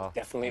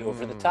 Definitely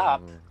over the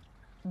top.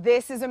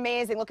 This is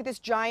amazing. Look at this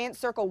giant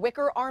circle,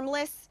 wicker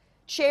armless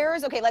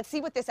chairs. Okay, let's see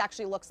what this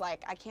actually looks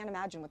like. I can't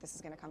imagine what this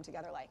is gonna come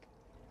together like.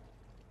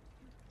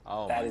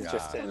 Oh, That my is God.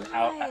 just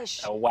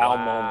Gosh. a wow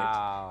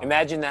moment.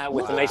 Imagine that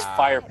with a nice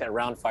fire pit, a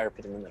round fire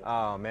pit in the middle.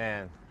 Oh,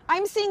 man.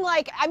 I'm seeing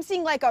like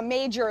a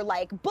major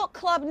like book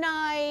club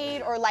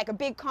night or like a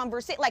big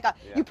conversation, like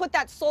you put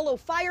that solo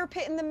fire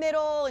pit in the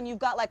middle and you've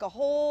got like a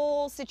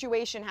whole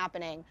situation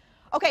happening.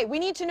 Okay, we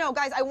need to know,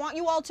 guys, I want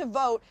you all to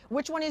vote.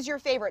 Which one is your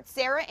favorite?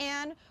 Sarah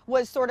Ann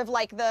was sort of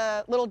like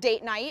the little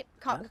date night,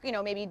 you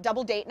know, maybe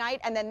double date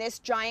night, and then this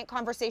giant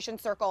conversation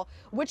circle.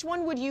 Which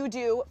one would you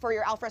do for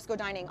your alfresco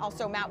dining?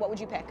 Also, Matt, what would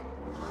you pick?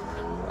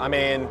 I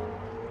mean,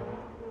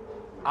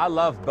 I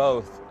love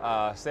both.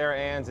 Sarah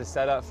Ann's is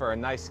set up for a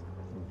nice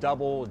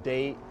double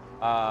date.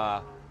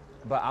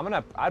 But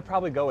I'd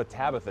probably go with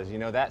Tabitha's. You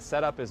know, that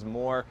setup is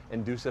more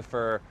conducive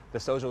for the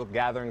social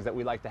gatherings that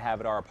we like to have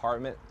at our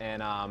apartment.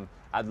 And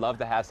I'd love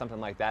to have something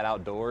like that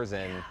outdoors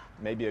and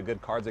maybe a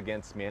good Cards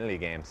Against Humanity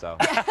game. So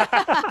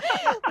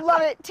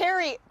Love it.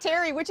 Terry,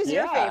 which is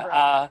your favorite?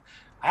 I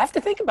have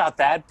to think about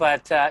that,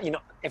 but you know,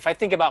 if I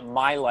think about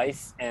my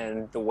life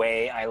and the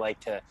way I like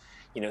to,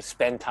 you know,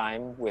 spend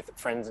time with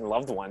friends and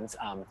loved ones,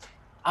 I'm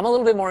a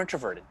little bit more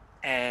introverted.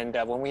 And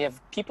when we have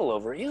people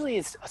over, usually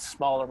it's a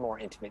smaller, more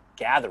intimate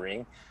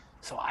gathering.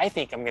 So I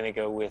think I'm going to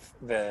go with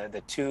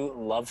the two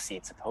love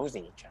seats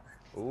opposing each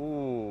other.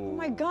 ooh. Oh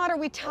my God, are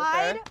we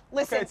tied? Okay.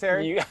 Listen, Okay,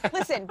 Terry.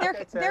 listen.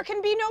 There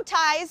can be no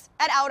ties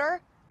at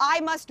Outer. I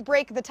must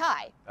break the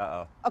tie.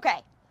 Uh-oh.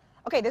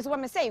 Okay, this is what I'm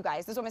gonna say, you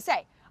guys. This is what I'm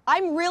gonna say.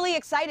 I'm really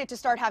excited to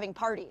start having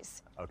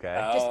parties.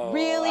 Okay.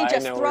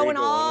 Just throwing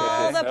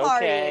all the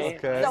parties.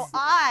 Okay. So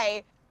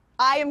I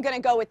am gonna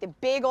go with the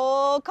big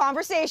old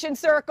conversation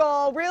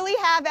circle. Really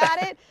have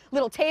at it.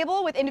 Little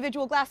table with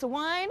individual glass of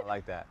wine. I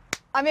like that.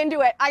 I'm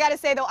into it. I gotta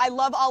say though, I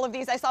love all of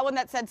these. I saw one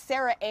that said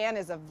Sarah Ann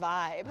is a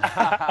vibe.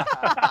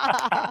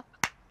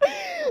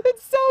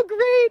 It's so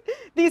great.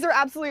 These are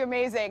absolutely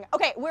amazing.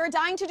 Okay, we're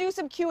dying to do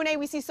some Q&A.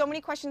 We see so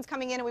many questions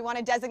coming in and we want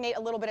to designate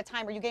a little bit of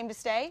time. Are you game to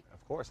stay?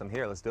 Of course, I'm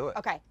here. Let's do it.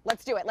 Okay,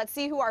 let's do it. Let's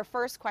see who our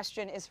first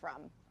question is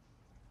from.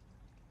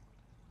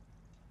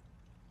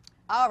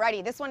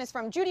 Alrighty, this one is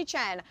from Judy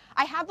Chen.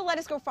 I have the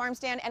Lettuce Grow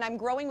Farmstand and I'm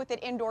growing with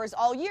it indoors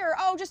all year.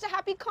 Oh, just a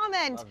happy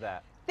comment. Love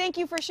that. Thank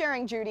you for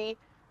sharing, Judy.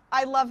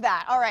 I love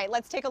that. All right,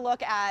 let's take a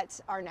look at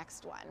our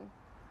next one.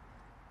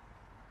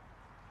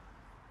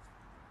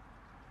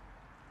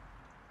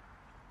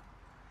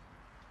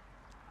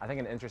 I think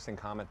an interesting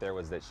comment there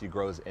was that she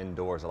grows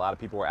indoors. A lot of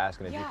people were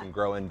asking if you Yeah. can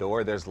grow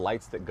indoor. There's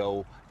lights that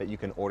you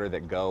can order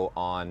that go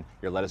on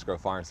your Lettuce Grow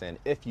Farmstand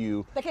if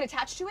you That can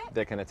attach to it?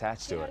 they can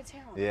attach to Get out it. of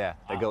town. Yeah,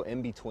 they go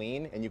in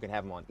between and you can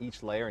have them on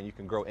each layer and you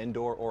can grow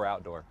indoor or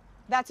outdoor.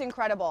 That's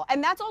incredible.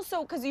 And that's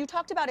also, because you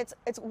talked about it's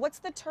what's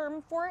the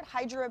term for it?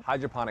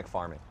 Hydroponic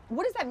farming.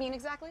 What does that mean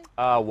exactly?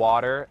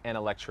 Water and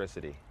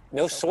electricity.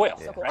 No soil,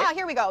 So cool. right? Ah,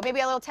 here we go. Maybe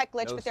a little tech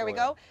glitch, No but there we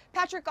soil. go.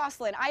 Patrick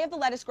Goslin, I have the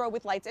lettuce grow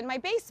with lights in my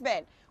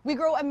basement. We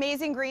grow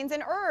amazing greens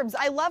and herbs.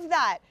 I love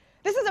that.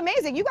 This is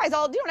amazing. You guys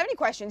don't have any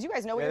questions. You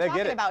guys know what Yeah, you're they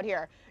get talking it. about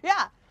here.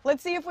 Yeah.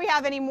 Let's see if we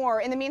have any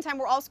more. In the meantime,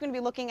 we're also going to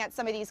be looking at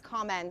some of these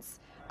comments.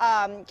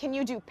 Can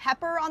you do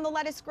pepper on the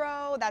lettuce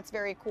grow? That's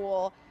very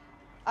cool.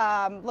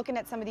 Looking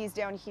at some of these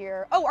down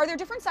here. Oh, are there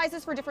different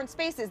sizes for different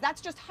spaces? That's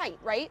just height,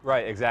 right?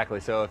 Right, exactly.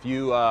 So if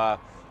you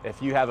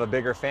have a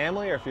bigger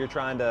family or if you're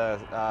trying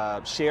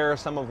to share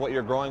some of what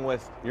you're growing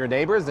with your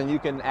neighbors, then you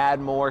can add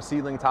more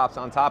seedling tops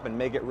on top and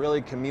make it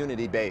really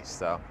community based.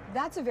 So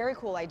That's a very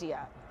cool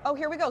idea. Oh,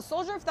 here we go.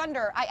 Soldier of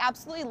Thunder. I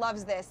absolutely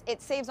loves this.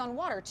 It saves on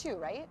water too,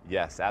 right?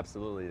 yes,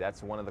 absolutely.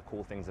 That's one of the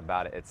cool things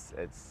about it.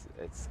 It's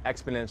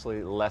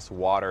exponentially less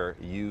water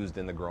used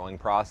in the growing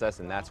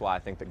process, and that's why I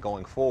think that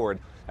going forward,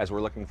 as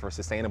we're looking for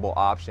sustainable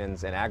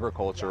options in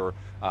agriculture,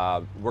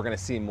 we're going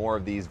to see more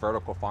of these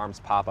vertical farms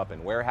pop up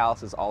in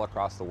warehouses all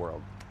across the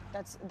world.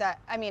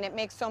 I mean, it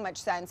makes so much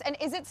sense. And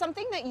is it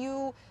something that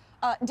you,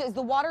 does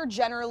the water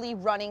generally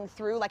running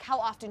through, like how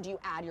often do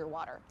you add your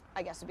water?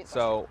 I guess would be the question.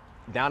 So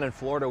down in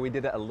Florida, we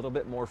did it a little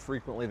bit more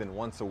frequently than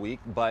once a week,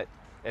 but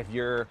if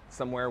you're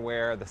somewhere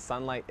where the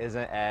sunlight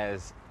isn't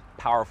as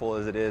powerful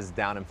as it is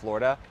down in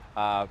Florida,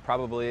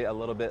 probably a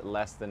little bit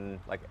less than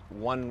like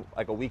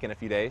a week and a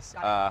few days.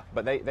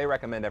 But they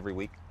recommend every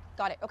week.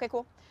 Got it. Okay,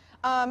 cool.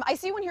 I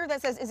see one here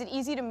that says, is it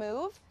easy to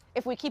move?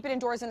 If we keep it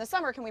indoors in the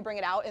summer, can we bring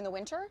it out in the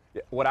winter?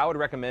 Yeah, what I would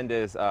recommend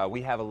is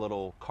we have a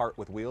little cart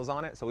with wheels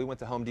on it. So we went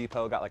to Home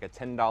Depot, got like a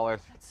 $10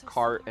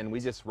 cart, and we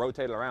just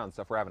rotate it around.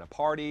 So if we're having a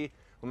party,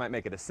 we might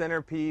make it a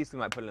centerpiece. We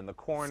might put it in the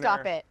corner.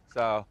 Stop it.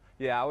 So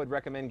yeah, I would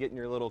recommend getting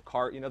your little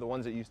cart. You know, the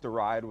ones that you used to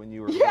ride when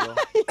you were little.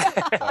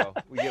 So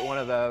we get one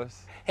of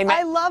those. Hey, Matt,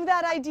 I love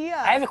that idea.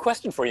 I have a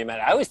question for you, Matt.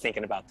 I was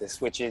thinking about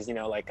this, which is,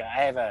 like I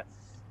have a,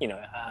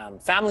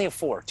 family of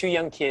 4, 2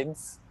 young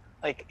kids.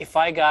 Like if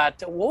I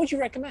got, what would you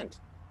recommend?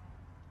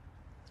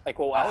 Like,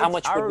 well, how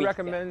much would we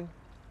get?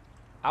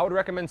 I would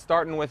recommend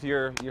starting with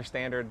your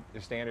standard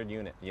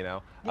unit.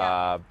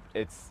 Yeah.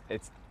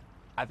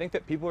 I think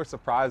that people are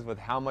surprised with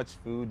how much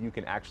food you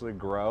can actually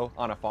grow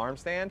on a farm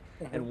stand.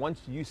 Mm-hmm. And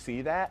once you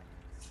see that,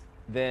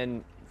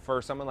 then for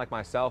someone like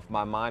myself,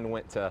 my mind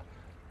went to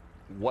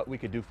what we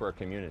could do for a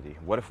community.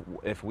 What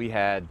if we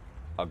had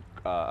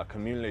a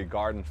community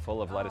garden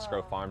full of Lettuce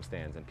Grow farm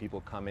stands and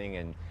people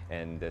coming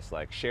and this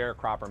like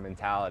sharecropper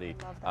mentality.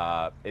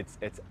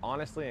 It's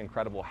honestly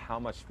incredible how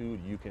much food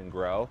you can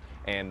grow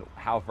and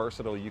how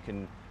versatile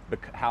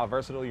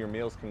your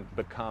meals can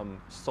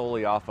become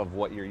solely off of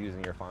what you're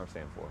using your farm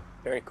stand for.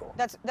 Very cool.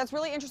 That's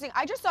really interesting.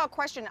 I just saw a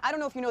question. I don't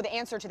know if you know the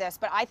answer to this,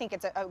 but I think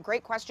it's a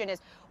great question is,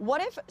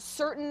 what if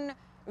certain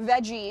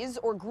veggies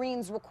or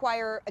greens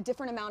require a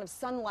different amount of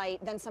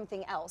sunlight than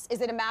something else?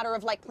 Is it a matter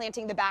of like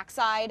planting the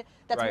backside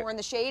that's Right. more in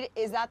the shade?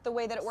 Is that the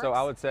way that it works? So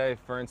I would say,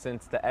 for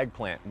instance, the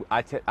eggplant.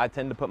 I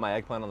tend to put my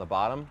eggplant on the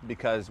bottom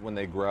because when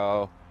they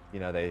grow, you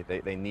know,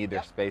 they need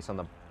their space on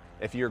the.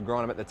 If you're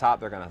growing them at the top,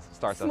 they're gonna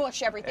start to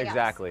smush everything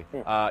exactly.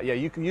 else. Yeah,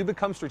 you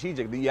become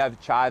strategic. You have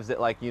chives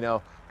that, like, you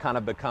know, kind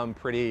of become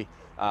pretty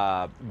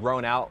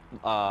grown out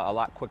a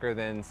lot quicker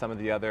than some of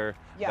the other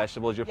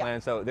vegetables you're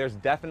planting. So there's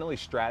definitely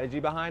strategy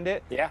behind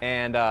it. Yeah.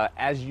 And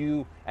as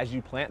you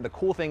plant, the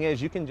cool thing is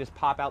you can just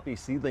pop out these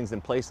seedlings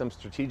and place them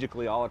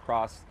strategically all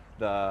across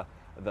the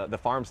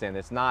farm stand.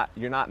 It's not,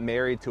 you're not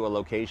married to a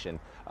location.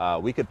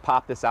 We could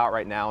pop this out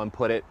right now and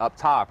put it up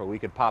top, or we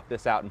could pop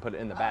this out and put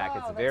it in the back.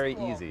 It's that's very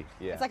cool. easy.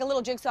 Yeah. It's like a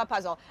little jigsaw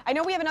puzzle. I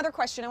know we have another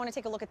question. I want to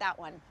take a look at that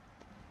one.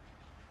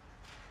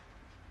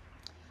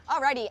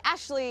 Alrighty,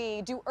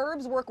 Ashley, do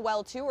herbs work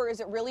well too, or is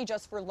it really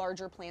just for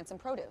larger plants and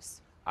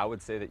produce? I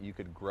would say that you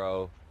could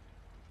grow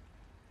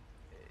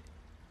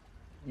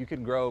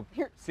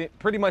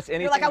pretty much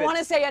anything. You're like, I want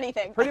to say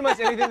anything. Pretty much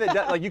anything that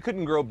does, like, you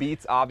couldn't grow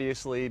beets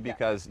obviously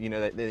because you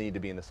know they need to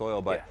be in the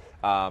soil, but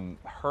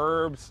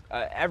herbs,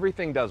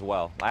 everything does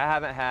well. I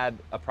haven't had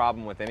a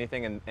problem with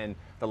anything, and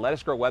the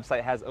Lettuce Grow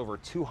website has over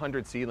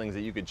 200 seedlings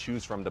that you could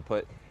choose from to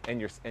put in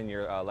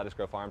your Lettuce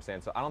Grow farm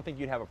stand. So I don't think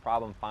you'd have a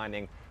problem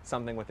finding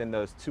something within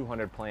those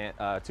 200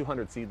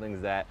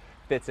 seedlings that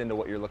fits into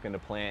what you're looking to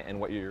plant and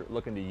what you're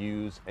looking to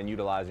use and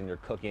utilize in your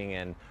cooking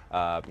and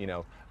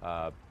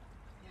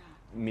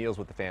meals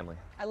with the family.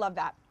 I love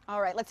that.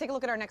 All right, let's take a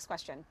look at our next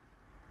question.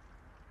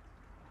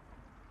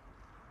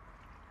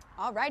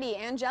 Alrighty,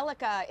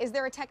 Angelica, is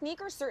there a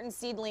technique or certain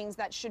seedlings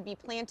that should be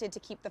planted to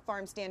keep the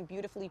farm stand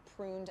beautifully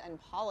pruned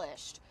and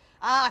polished?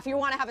 If you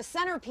want to have a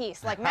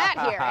centerpiece like Matt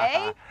here,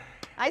 eh?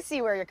 I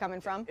see where you're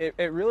coming from.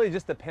 It really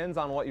just depends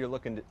on what you're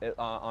looking to,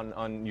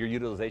 on your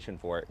utilization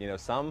for it. You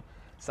know,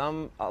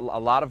 a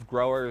lot of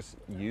growers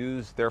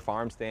use their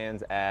farm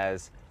stands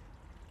as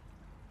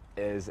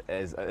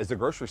a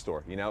grocery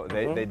store. You know,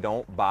 they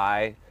don't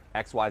buy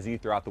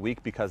XYZ throughout the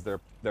week because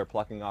they're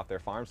plucking off their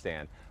farm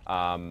stand.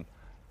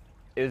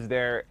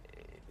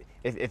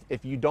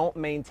 If you don't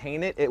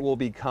maintain it, it will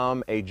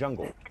become a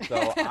jungle.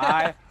 So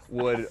I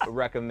would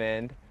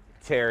recommend,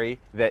 Terry,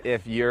 that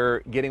if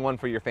you're getting one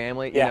for your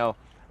family, you know,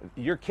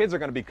 your kids are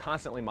going to be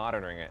constantly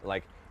monitoring it.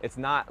 Like, it's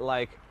not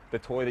like the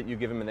toy that you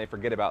give them and they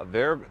forget about.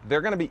 They're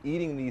going to be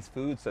eating these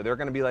foods, so they're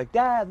going to be like,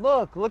 Dad,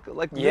 look,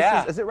 like,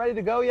 is it ready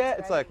to go yet?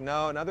 It's like,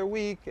 no, another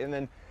week,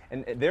 and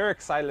they're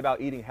excited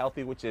about eating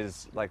healthy, which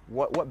is like,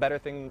 what better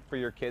thing for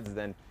your kids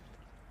than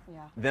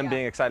them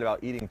being excited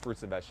about eating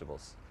fruits and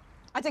vegetables.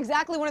 That's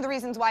exactly one of the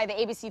reasons why the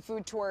ABC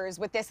food tours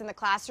with this in the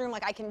classroom,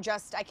 like I can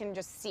just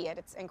see it.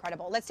 It's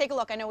incredible. Let's take a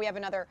look. I know we have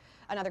another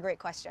great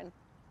question.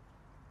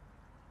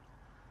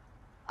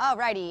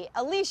 Alrighty,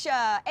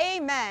 Alicia,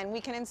 amen.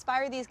 We can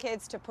inspire these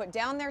kids to put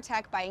down their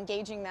tech by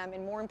engaging them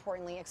and, more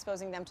importantly,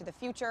 exposing them to the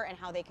future and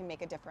how they can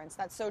make a difference.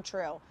 That's so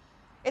true.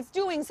 It's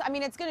going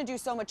to do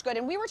so much good.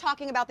 And we were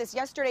talking about this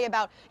yesterday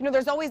about, you know,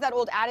 there's always that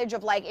old adage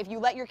of like, if you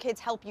let your kids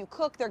help you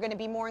cook, they're going to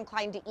be more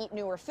inclined to eat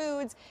newer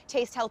foods,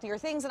 taste healthier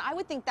things. And I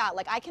would think that,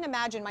 like, I can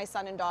imagine my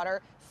son and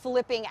daughter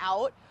flipping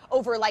out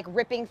over like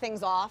ripping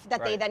things off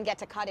that they then get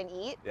to cut and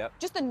eat. Yep.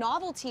 Just the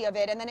novelty of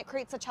it, and then it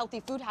creates such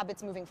healthy food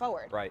habits moving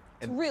forward. Right.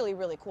 It's really,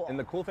 really cool. And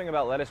the cool thing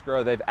about Lettuce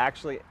Grow, they've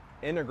actually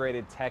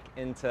integrated tech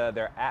into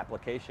their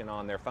application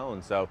on their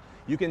phone. So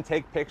you can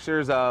take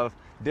pictures of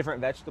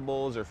different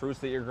vegetables or fruits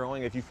that you're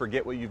growing if you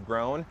forget what you've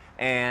grown,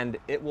 and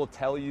it will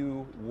tell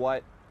you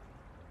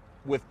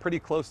with pretty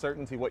close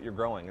certainty what you're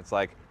growing. It's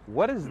like,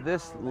 what is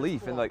this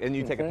leaf? Cool. And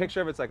you take a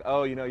picture of it, it's like,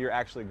 oh, you know, you're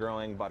actually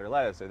growing butter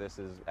lettuce, or this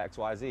is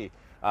XYZ.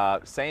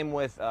 Same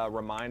with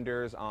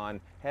reminders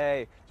on,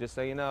 hey, just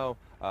so you know,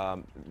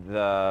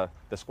 the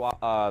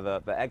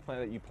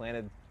eggplant that you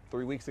planted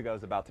 3 weeks ago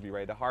is about to be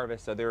ready to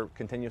harvest. So they're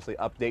continuously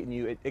updating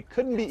you. It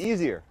couldn't be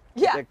easier.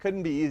 Yeah. It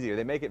couldn't be easier.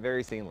 They make it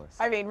very seamless.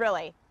 I mean,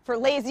 really, for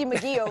lazy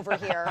McGee over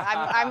here,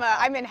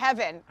 I'm in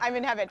heaven. I'm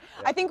in heaven.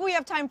 Yeah. I think we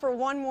have time for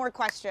one more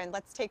question.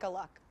 Let's take a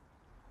look.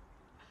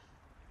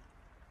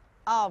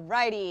 All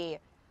righty.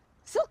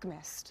 Silk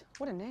Mist,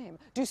 what a name.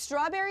 Do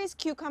strawberries,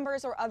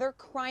 cucumbers, or other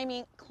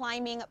climbing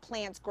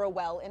plants grow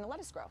well in the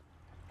Lettuce Grow?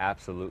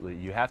 Absolutely.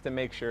 You have to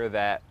make sure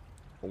that,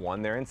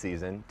 one, they're in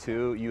season.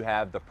 Two, you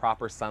have the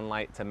proper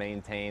sunlight to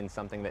maintain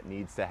something that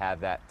needs to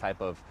have that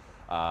type of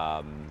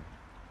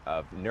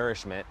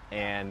nourishment,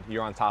 and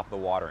you're on top of the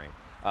watering.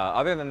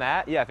 Other than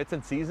that, yeah, if it's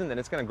in season, then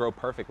it's going to grow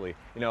perfectly.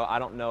 You know, I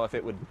don't know if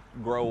it would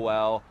grow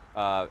well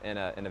in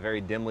a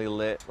very dimly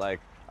lit, like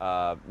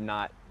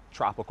not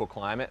tropical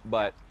climate,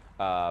 but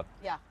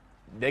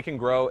they can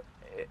grow.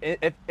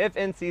 If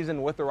in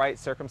season with the right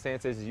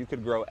circumstances, you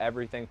could grow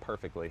everything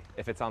perfectly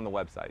if it's on the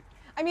website.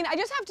 I mean, I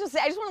just have to say,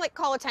 I just want to like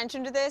call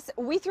attention to this.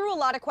 We threw a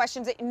lot of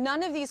questions.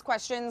 None of these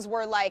questions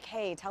were like,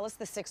 hey, tell us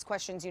the 6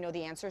 questions you know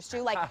the answers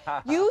to. Like,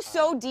 you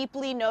so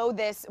deeply know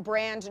this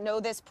brand, know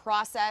this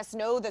process,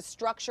 know the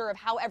structure of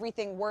how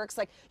everything works.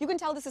 Like, you can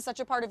tell this is such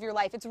a part of your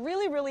life. It's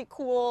really, really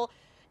cool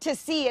to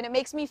see, and it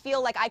makes me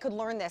feel like I could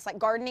learn this. Like,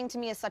 gardening to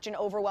me is such an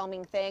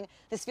overwhelming thing.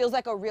 This feels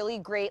like a really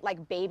great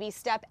like baby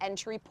step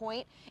entry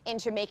point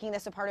into making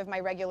this a part of my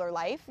regular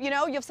life. You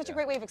know, you have such a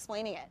great way of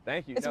explaining it.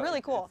 Thank you. It's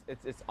really cool.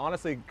 It's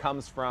honestly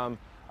comes from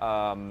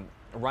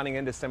running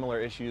into similar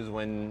issues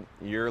when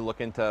you're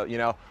looking to, you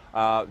know,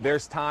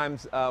 there's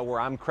times where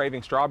I'm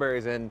craving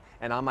strawberries and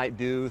I might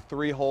do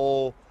three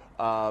whole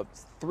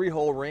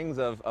rings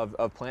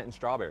of planting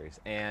strawberries,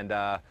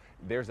 and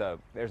there's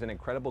an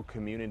incredible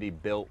community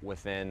built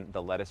within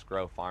the Lettuce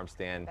Grow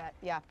Farmstand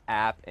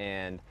app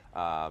and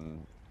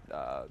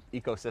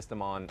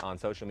ecosystem on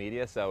social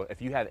media. So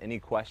if you have any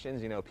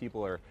questions, you know,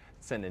 people are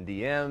sending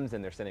DMs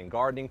and they're sending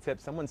gardening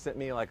tips. Someone sent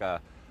me like a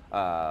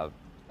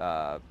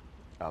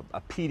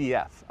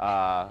PDF.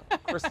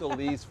 Crystal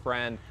Lee's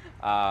friend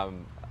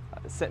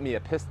sent me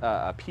a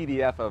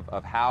PDF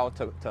of how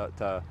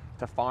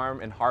to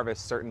farm and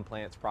harvest certain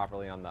plants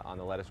properly on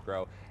the Lettuce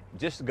Grow.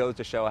 Just goes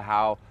to show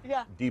how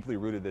deeply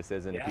rooted this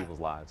is into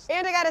people's lives.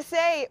 And I gotta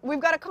say, we've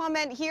got a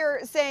comment here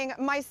saying,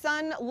 my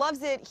son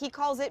loves it. He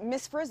calls it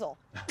Miss Frizzle.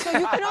 So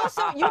you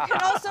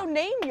can also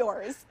name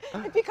yours.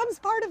 It becomes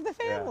part of the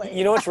family.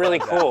 You know what's really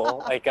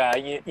cool? Like,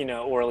 you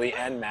know, Orly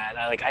and Matt,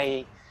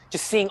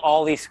 just seeing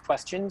all these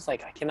questions,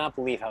 like, I cannot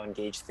believe how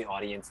engaged the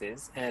audience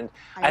is. And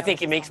I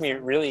think it makes me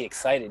really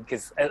excited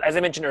because, as I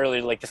mentioned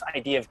earlier, like this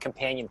idea of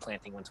companion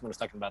planting, when someone was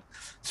talking about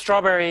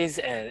strawberries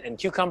and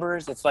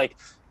cucumbers, it's like,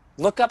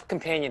 look up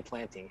companion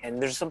planting.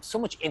 And there's so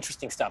much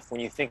interesting stuff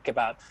when you think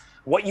about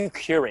what you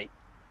curate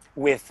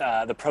with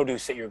the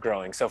produce that you're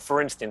growing. So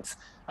for instance,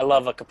 I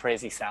love a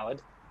caprese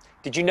salad.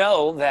 Did you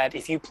know that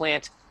if you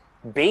plant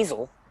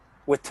basil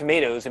with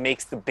tomatoes, it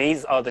makes the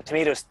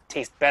tomatoes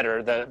taste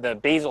better? The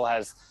basil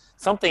has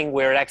something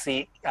where it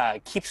actually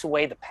keeps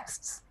away the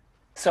pests.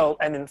 So,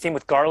 and then same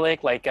with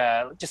garlic, like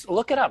just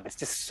look it up. It's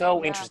just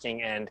so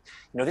interesting. And,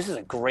 you know, this is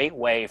a great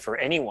way for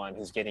anyone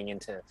who's getting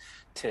into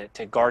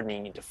to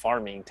gardening, into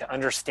farming, to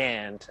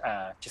understand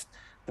just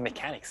the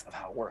mechanics of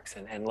how it works.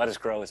 And Lettuce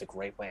Grow is a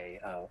great way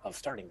of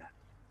starting that.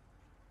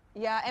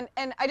 Yeah,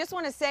 and I just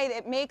want to say that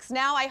it makes,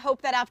 now I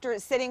hope that after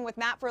sitting with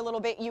Matt for a little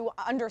bit, you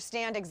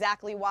understand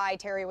exactly why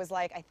Terry was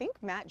like, I think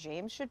Matt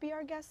James should be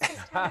our guest this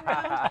time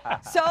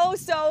around.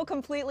 So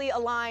completely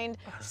aligned.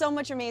 So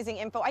much amazing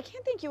info. I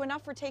can't thank you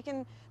enough for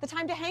taking the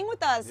time to hang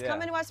with us,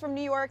 coming to us from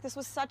New York. This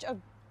was such a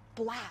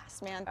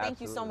blast, man. Thank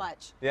you so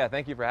much. Yeah,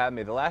 thank you for having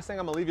me. The last thing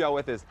I'm going to leave y'all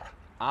with is,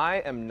 I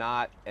am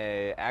not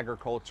a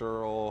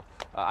agricultural,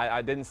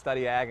 I didn't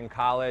study ag in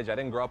college, I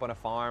didn't grow up on a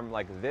farm.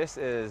 Like, this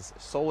is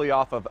solely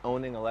off of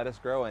owning a Lettuce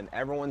Grow, and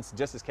everyone's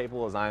just as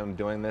capable as I am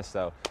doing this.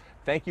 So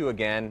thank you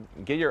again.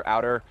 Get your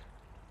outer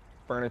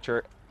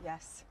furniture.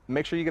 Yes.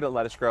 Make sure you get a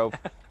Lettuce Grow,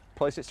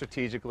 place it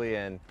strategically,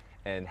 and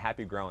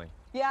happy growing.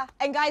 Yeah,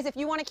 and guys, if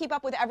you want to keep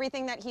up with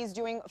everything that he's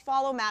doing,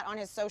 follow Matt on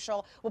his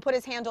social. We'll put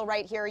his handle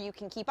right here. You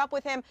can keep up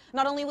with him.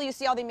 Not only will you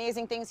see all the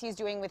amazing things he's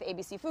doing with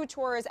ABC Food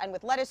Tours and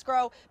with Lettuce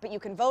Grow, but you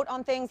can vote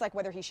on things like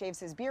whether he shaves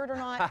his beard or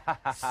not.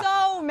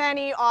 So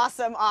many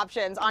awesome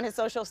options on his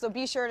social, so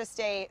be sure to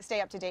stay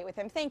up to date with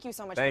him. Thank you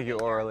so much. Thank you,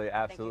 Orly.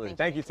 Absolutely.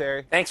 Thank you,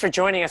 Terry. Thanks for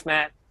joining us,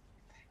 Matt.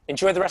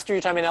 Enjoy the rest of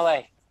your time in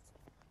LA.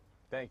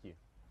 Thank you.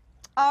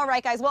 All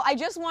right, guys. Well, I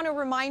just want to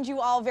remind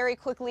you all very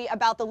quickly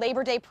about the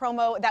Labor Day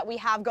promo that we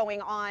have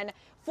going on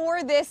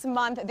for this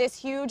month. This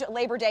huge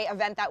Labor Day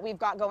event that we've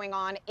got going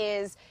on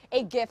is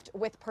a gift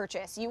with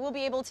purchase. You will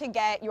be able to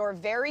get your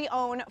very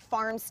own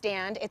farm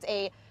stand. It's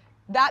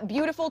that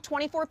beautiful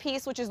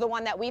 24-piece, which is the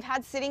one that we've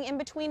had sitting in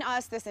between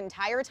us this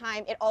entire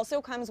time. It also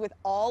comes with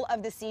all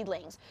of the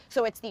seedlings.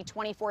 So it's the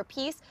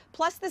 24-piece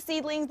plus the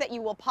seedlings that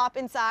you will pop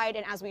inside.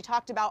 And as we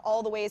talked about,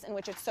 all the ways in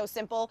which it's so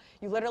simple,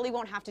 you literally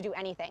won't have to do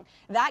anything.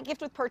 That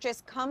gift with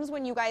purchase comes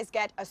when you guys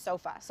get a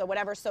sofa. So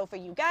whatever sofa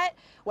you get,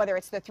 whether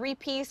it's the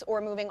 3-piece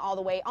or moving all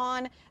the way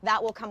on,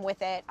 that will come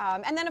with it.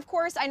 And then, of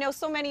course, I know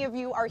so many of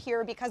you are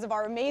here because of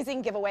our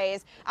amazing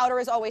giveaways. Outer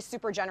is always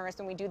super generous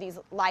when we do these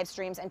live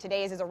streams, and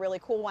today's is a really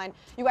cool one.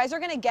 You guys are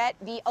going to get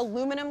the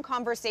aluminum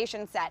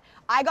conversation set.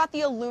 I got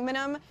the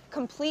aluminum,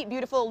 complete,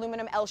 beautiful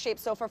aluminum L-shaped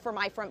sofa for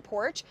my front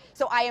porch.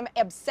 So I am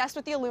obsessed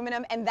with the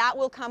aluminum, and that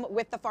will come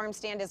with the farm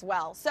stand as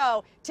well.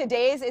 So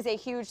today's is a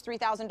huge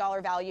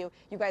 $3,000 value.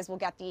 You guys will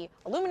get the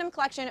aluminum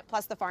collection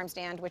plus the farm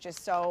stand, which is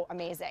so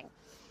amazing.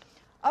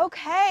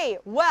 Okay,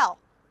 well,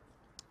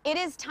 it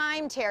is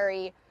time,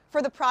 Terry,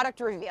 for the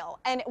product reveal.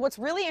 And what's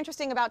really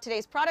interesting about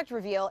today's product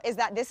reveal is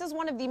that this is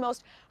one of the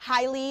most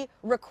highly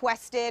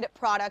requested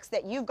products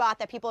that you've got,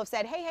 that people have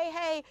said,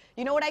 hey,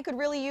 you know what I could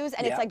really use?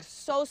 And it's like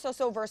so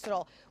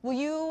versatile. Will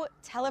you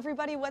tell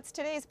everybody what's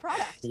today's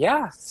product?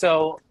 Yeah,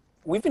 so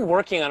we've been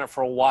working on it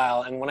for a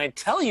while, and when I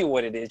tell you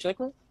what it is, you're like,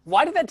 well,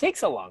 why did that take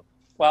so long?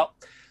 Well,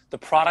 the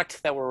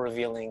product that we're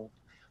revealing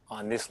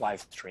on this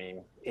live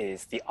stream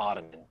is the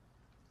ottoman.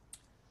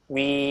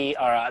 We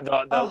are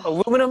the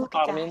aluminum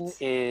ottoman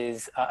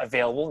is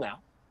available now,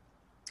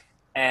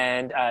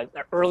 and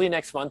early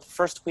next month,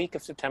 first week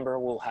of September,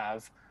 we'll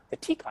have the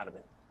teak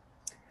ottoman.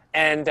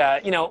 And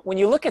you know, when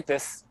you look at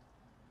this,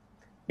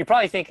 you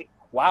probably think,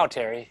 "Wow,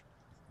 Terry,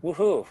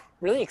 Woohoo!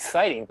 Really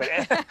exciting. But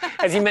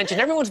as you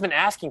mentioned, everyone's been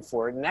asking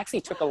for it, and it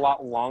actually took a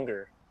lot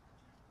longer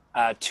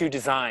to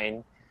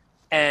design,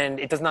 and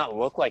it does not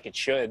look like it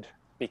should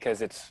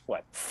because it's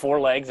what, 4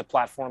 legs, a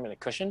platform, and a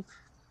cushion.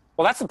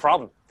 Well, that's the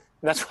problem.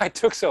 And that's why it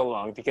took so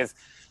long because,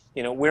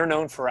 you know, we're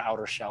known for our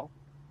outer shell,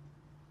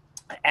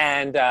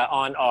 and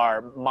on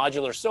our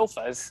modular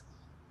sofas,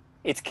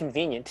 it's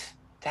convenient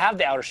to have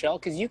the outer shell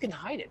because you can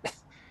hide it.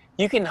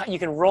 You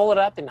can roll it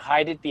up and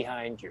hide it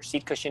behind your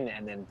seat cushion,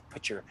 and then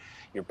put your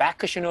back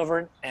cushion over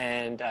it,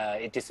 and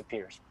it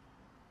disappears.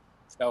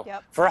 So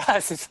for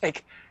us, it's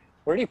like,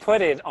 where do you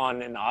put it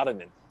on an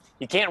ottoman?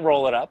 You can't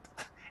roll it up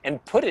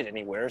and put it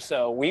anywhere.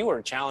 So we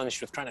were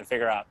challenged with trying to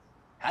figure out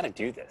how to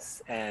do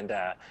this, and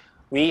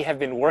we have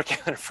been working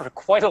on it for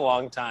quite a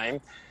long time.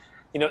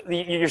 You know,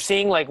 you're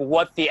seeing like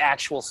what the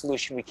actual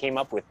solution we came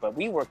up with, but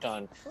we worked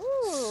on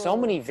so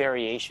many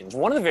variations.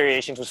 One of the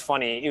variations was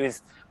funny.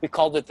 We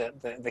called it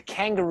the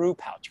kangaroo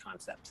pouch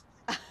concept.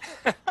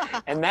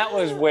 And that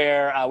was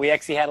where we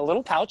actually had a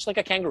little pouch like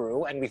a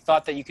kangaroo, and we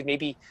thought that you could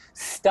maybe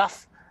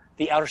stuff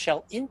the outer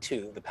shell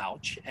into the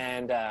pouch.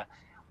 And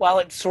while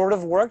it sort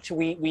of worked,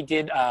 we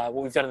did what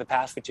we've done in the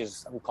past, which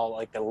is we call it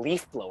like the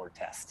leaf blower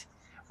test,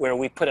 where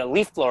we put a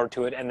leaf blower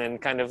to it and then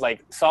kind of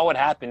like saw what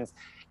happens.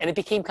 And it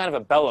became kind of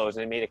a bellows,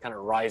 and it made it kind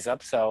of rise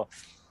up. So,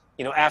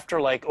 you know, after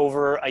like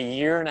over a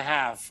year and a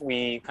half,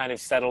 we kind of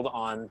settled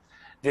on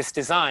this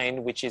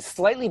design, which is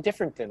slightly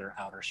different than our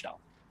outer shell.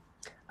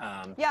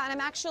 Yeah, and I'm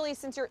actually,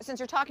 since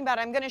you're talking about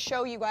it, I'm going to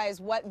show you guys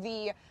what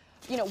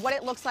what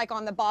it looks like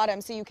on the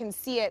bottom, so you can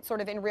see it sort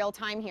of in real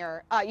time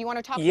here. You want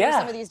to talk through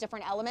some of these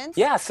different elements?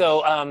 Yeah.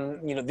 So,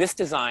 you know, this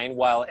design,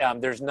 while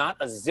there's not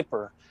a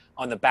zipper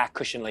on the back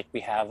cushion like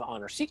we have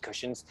on our seat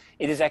cushions,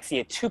 it is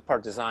actually a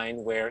 2-part design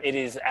where it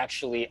is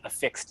actually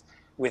affixed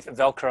with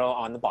Velcro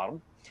on the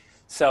bottom.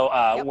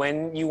 So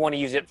when you want to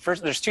use it,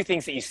 first, there's 2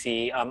 things that you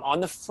see.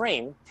 On the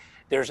frame,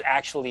 there's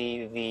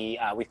actually the,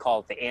 we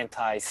call it the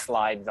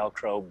anti-slide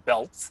Velcro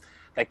belts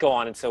that go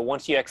on. And so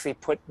once you actually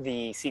put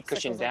the seat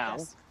cushion down,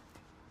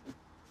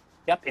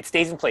 it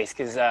stays in place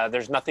because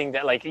there's nothing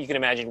that, like, you can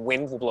imagine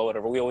wind will blow it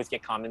over. We always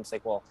get comments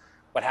like, well,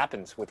 what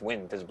happens with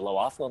wind? Does it blow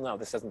off? Well, no,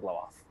 this doesn't blow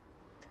off.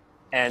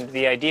 And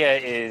the idea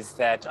is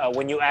that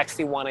when you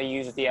actually want to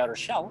use the outer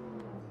shell,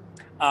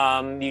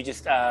 you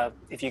just,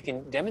 if you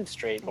can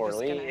demonstrate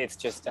orally, it's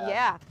just...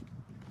 yeah.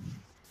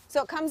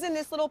 So it comes in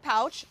this little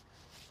pouch.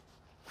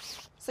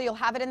 So you'll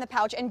have it in the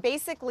pouch. And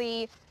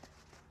basically,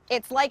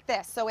 it's like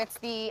this. So it's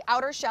the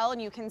outer shell, and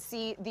you can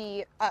see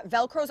the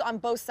Velcros on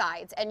both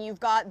sides. And you've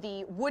got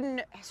the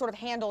wooden sort of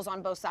handles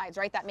on both sides,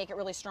 right, that make it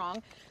really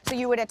strong. So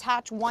you would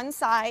attach one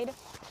side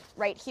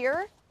right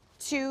here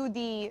to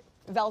the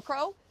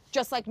Velcro,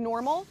 just like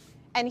normal,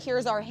 and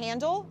here's our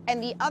handle,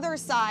 and the other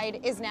side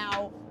is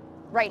now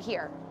right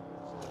here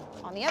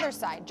on the other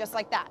side, just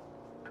like that.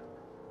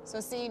 So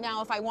see,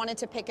 now if I wanted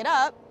to pick it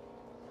up,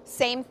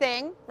 same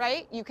thing,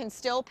 right? You can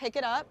still pick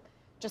it up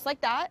just like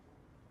that.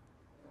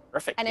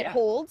 Perfect. And it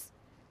holds,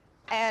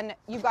 and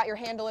you've got your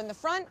handle in the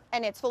front,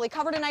 and it's fully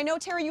covered. And I know,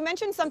 Terry, you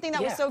mentioned something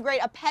that was so great.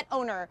 A pet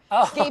owner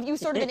gave you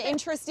sort of an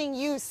interesting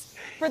use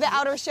for the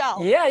outer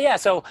shell. Yeah.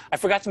 So I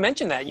forgot to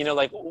mention that, you know,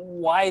 like,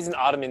 why is an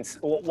ottoman,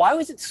 why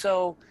was it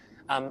so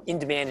in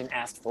demand and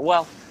asked for?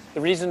 Well,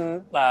 the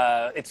reason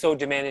it's so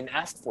demanded and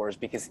asked for is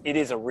because it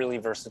is a really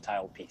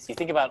versatile piece. You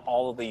think about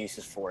all of the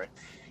uses for it.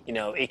 You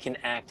know, it can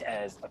act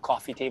as a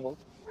coffee table.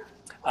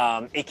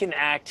 It can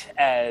act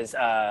as,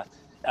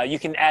 you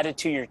can add it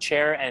to your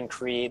chair and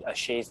create a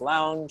chaise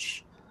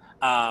lounge.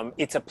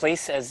 It's a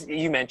place, as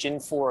you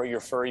mentioned, for your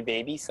furry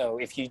baby. So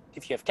if you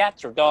have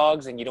cats or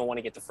dogs and you don't want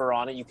to get the fur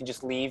on it, you can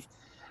just leave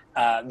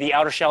the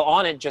outer shell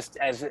on it just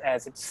as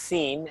it's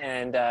seen,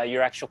 and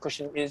your actual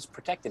cushion is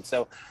protected.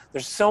 So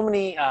there's so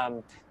many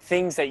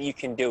things that you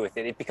can do with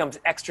it. It becomes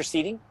extra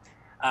seating,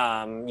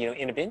 you know,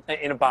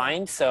 in a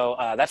bind. So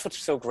that's what's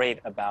so great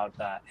about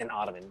an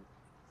ottoman.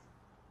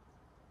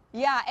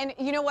 Yeah, and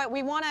you know what?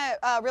 We want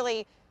to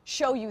really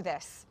show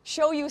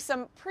you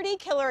some pretty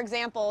killer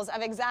examples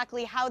of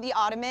exactly how the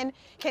ottoman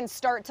can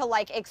start to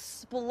like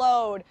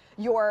explode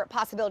your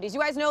possibilities. You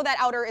guys know that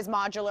outer is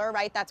modular,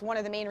 right? That's one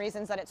of the main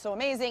reasons that it's so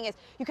amazing, is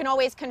you can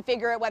always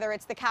configure it, whether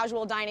it's the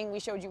casual dining we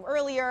showed you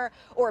earlier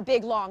or a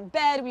big long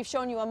bed. We've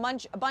shown you a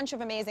bunch of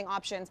amazing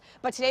options.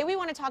 But today we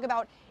want to talk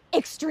about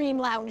extreme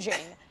lounging.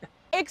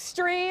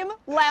 Extreme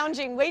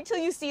lounging. Wait till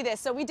you see this.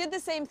 So we did the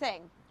same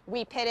thing.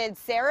 We pitted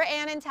Sarah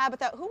Ann and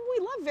Tabitha, whom we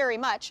love very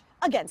much,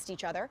 against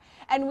each other,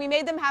 and we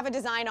made them have a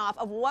design off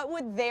of what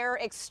would their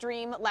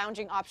extreme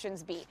lounging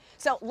options be.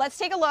 So let's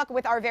take a look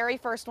with our very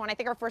first one. I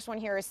think our first one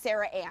here is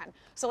Sarah Ann.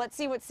 So let's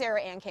see what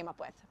Sarah Ann came up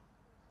with.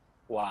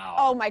 Wow.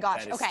 Oh my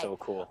gosh. That is so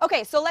cool.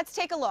 Okay, so let's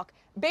take a look.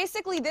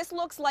 Basically, this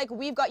looks like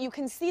we've got, you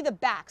can see the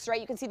backs,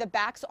 right? You can see the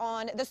backs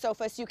on the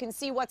sofa, so you can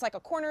see what's like a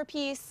corner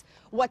piece,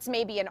 what's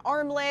maybe an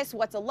armless,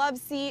 what's a love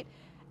seat.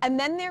 And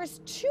then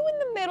there's 2 in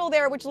the middle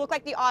there, which look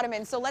like the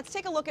ottoman. So let's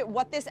take a look at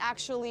what this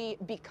actually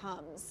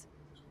becomes.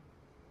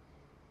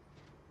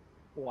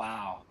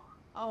 Wow.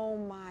 Oh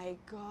my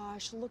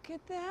gosh, look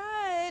at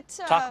that.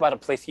 Talk about a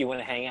place you want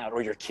to hang out,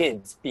 or your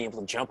kids being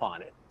able to jump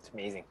on it. It's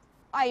amazing.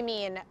 I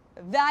mean,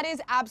 that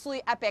is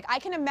absolutely epic. I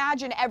can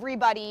imagine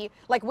everybody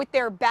like with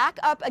their back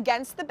up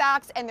against the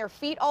backs and their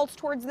feet all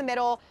towards the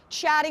middle,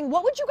 chatting.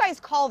 What would you guys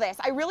call this?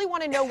 I really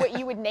want to know what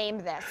you would name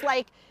this.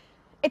 Like,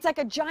 it's like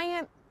a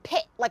giant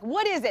pit. Like,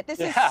 what is it? This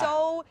is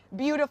so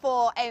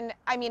beautiful, and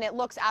I mean, it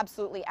looks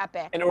absolutely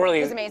epic. And Orly,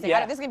 it's amazing.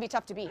 yeah. This is gonna be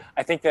tough to beat.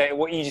 I think that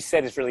what you just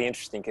said is really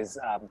interesting because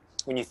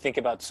when you think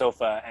about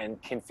sofa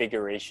and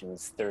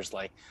configurations, there's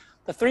like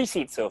the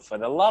 3-seat sofa,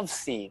 the love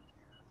seat,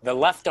 the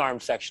left arm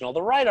sectional,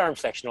 the right arm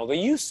sectional, the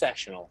youth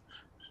sectional.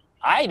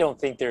 I don't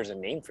think there's a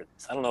name for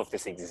this. I don't know if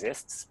this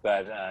exists,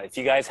 but if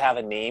you guys have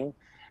a name,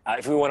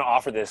 if we want to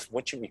offer this,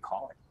 what should we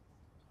call it?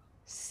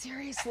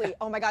 Seriously,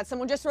 oh my God,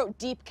 someone just wrote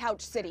Deep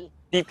Couch City.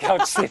 Deep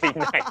Couch City,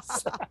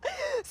 nice.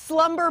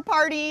 Slumber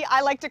Party,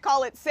 I like to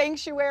call it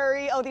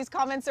Sanctuary. Oh, these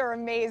comments are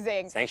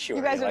amazing. Sanctuary,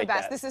 you guys are like the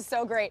best. that. This is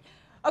so great.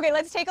 Okay,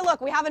 let's take a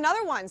look. We have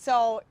another one,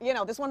 so, you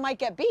know, this one might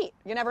get beat.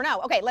 You never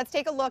know. Okay, let's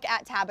take a look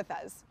at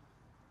Tabitha's.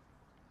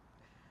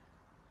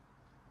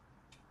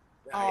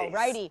 Nice.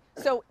 Alrighty,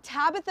 so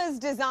Tabitha's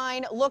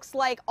design looks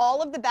like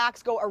all of the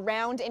backs go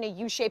around in a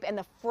U shape and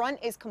the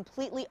front is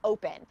completely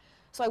open.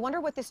 So I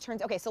wonder what this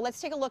turns, okay, so let's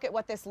take a look at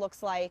what this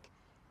looks like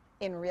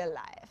in real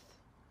life.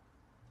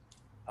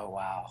 Oh,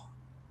 wow.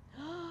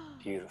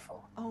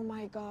 Beautiful. Oh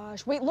my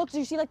gosh. Wait, look, do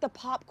you see like the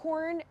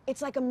popcorn?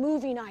 It's like a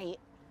movie night.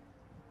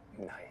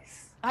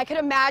 Nice. I could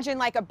imagine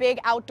like a big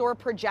outdoor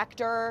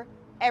projector,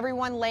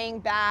 everyone laying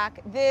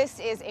back. This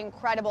is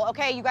incredible.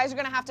 Okay, you guys are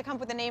gonna have to come up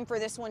with a name for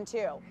this one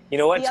too. You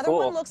know what's The other cool?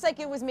 one looks like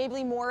it was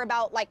maybe more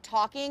about like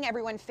talking,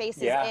 everyone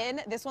faces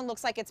in. This one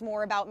looks like it's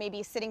more about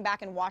maybe sitting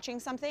back and watching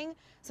something,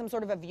 some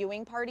sort of a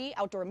viewing party,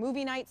 outdoor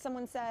movie night,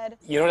 someone said.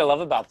 You know what I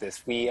love about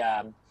this? We,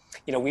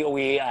 you know,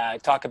 we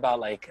talk about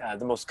like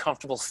the most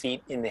comfortable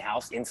seat in the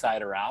house,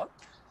 inside or out.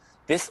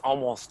 This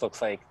almost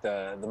looks like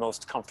the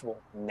most comfortable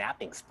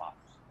napping spot.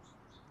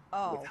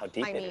 Oh, with how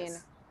deep I it mean,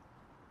 is.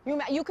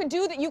 you could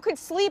do that. You could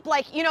sleep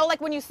like, you know, like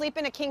when you sleep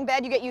in a king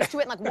bed, you get used to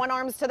it, and like one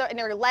arm's to in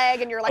your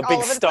leg, and you're like A big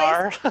all over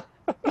star.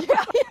 the place.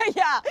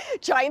 Yeah.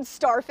 Giant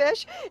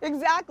starfish.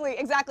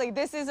 Exactly.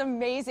 This is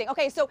amazing.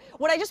 Okay, so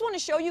what I just want to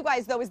show you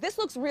guys though is this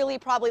looks really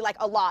probably like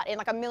a lot in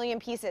like a million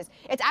pieces.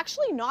 It's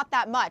actually not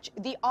that much.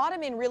 The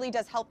ottoman really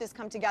does help this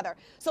come together.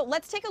 So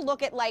let's take a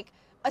look at like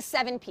a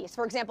 7-piece,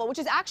 for example, which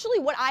is actually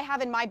what I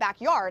have in my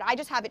backyard. I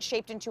just have it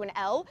shaped into an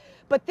L.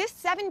 But this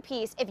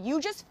 7-piece, if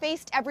you just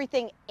faced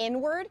everything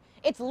inward,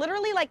 it's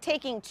literally like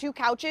taking 2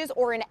 couches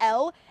or an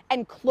L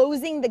and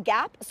closing the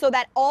gap so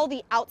that all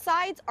the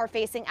outsides are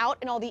facing out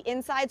and all the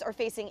insides are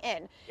facing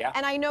in. Yeah.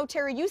 And I know,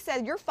 Terry, you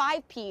said your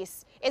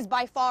 5-piece is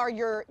by far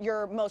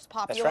your most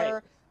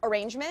popular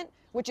arrangement,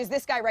 which is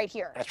this guy right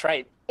here. That's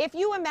right. If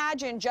you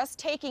imagine just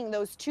taking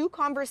those 2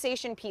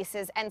 conversation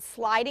pieces and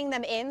sliding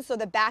them in so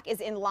the back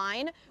is in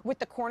line with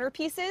the corner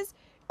pieces,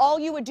 all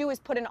you would do is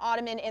put an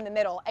ottoman in the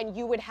middle and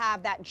you would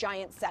have that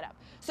giant setup.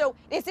 So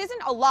this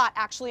isn't a lot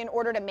actually in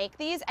order to make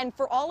these. And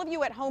for all of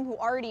you at home who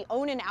already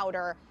own an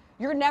outer,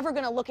 you're never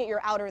going to look at your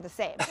outer the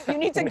same. You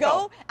need to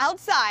go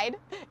outside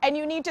and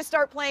you need to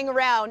start playing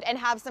around and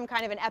have some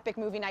kind of an epic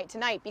movie night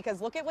tonight,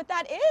 because look at what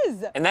that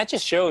is. And that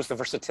just shows the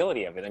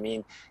versatility of it. I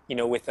mean, you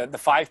know, with the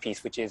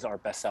 5-piece, which is our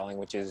best selling,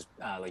 which is,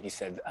 like you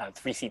said,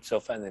 3-seat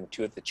sofa and then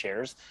 2 of the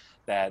chairs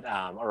that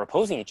are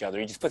opposing each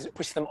other. You just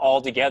push them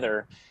all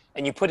together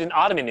and you put an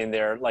ottoman in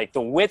there. Like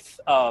the width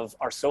of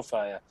our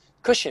sofa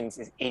cushions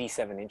is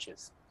 87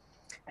 inches.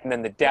 And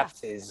then the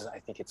depth is, I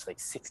think it's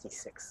like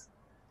 66.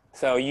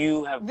 So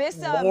you have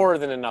more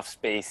than enough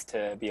space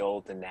to be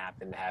able to nap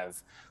and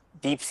have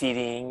deep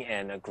seating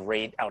and a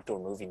great outdoor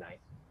movie night.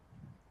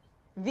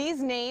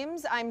 These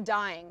names, I'm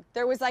dying.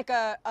 There was like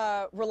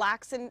a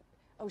relaxing,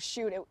 oh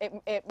shoot,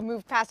 it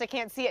moved past, I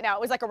can't see it now.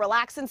 It was like a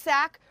relaxing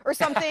sack or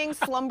something,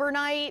 slumber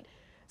night.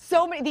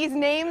 So many, these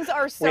names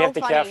are so funny, we have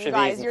to capture you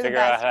guys. these and You're figure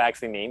the out best. how to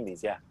actually name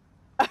these, yeah.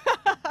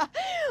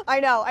 I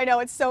know,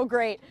 it's so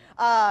great.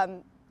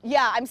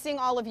 Yeah, I'm seeing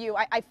all of you.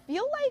 I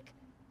feel like,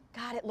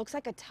 God, it looks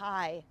like a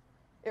tie.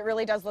 It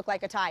really does look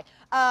like a tie.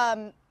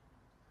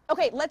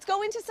 Okay, let's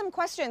go into some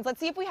questions.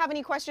 Let's see if we have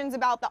any questions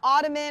about the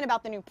ottoman,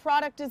 about the new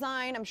product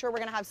design. I'm sure we're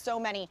gonna have so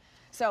many.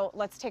 So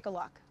let's take a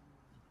look.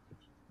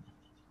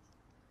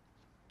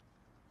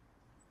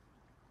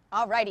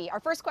 Alrighty, our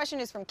first question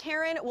is from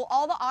Karen. Will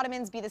all the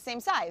ottomans be the same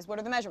size? What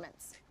are the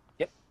measurements?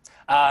 Yep.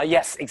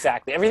 Yes,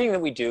 exactly. Everything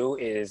that we do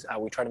is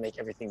we try to make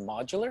everything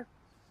modular.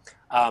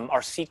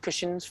 Our seat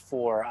cushions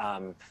for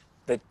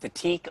the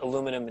teak,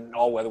 aluminum, and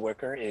all-weather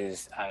wicker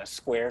is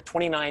square,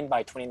 29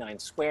 by 29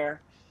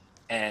 square,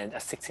 and a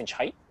 6-inch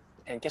height.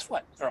 And guess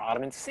what? Our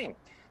ottoman's the same.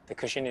 The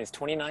cushion is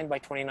 29 by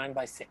 29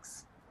 by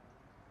 6.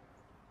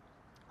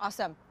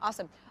 Awesome.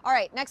 All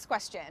right, next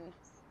question.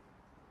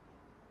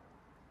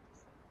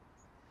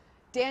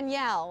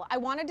 Danielle, I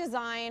want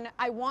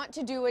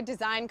to do a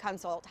design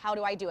consult. How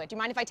do I do it? Do you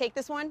mind if I take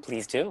this one?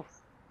 Please do.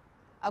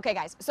 Okay,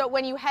 guys, so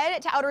when you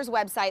head to Outer's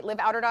website,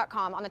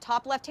 liveouter.com, on the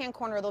top left-hand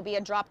corner, there'll be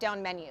a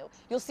drop-down menu.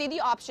 You'll see the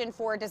option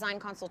for design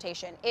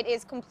consultation. It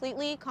is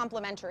completely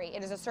complimentary.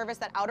 It is a service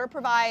that Outer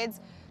provides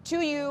to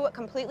you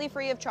completely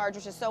free of charge,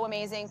 which is so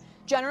amazing.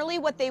 Generally,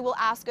 what they will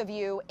ask of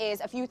you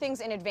is a few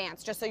things in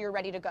advance, just so you're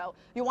ready to go.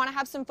 You want to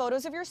have some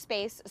photos of your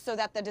space so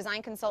that the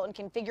design consultant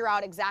can figure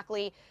out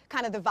exactly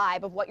kind of the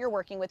vibe of what you're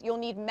working with. You'll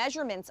need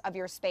measurements of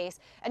your space,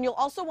 and you'll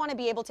also want to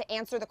be able to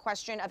answer the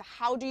question of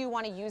how do you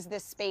want to use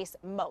this space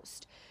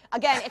most.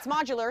 Again, it's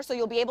modular, so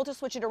you'll be able to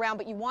switch it around,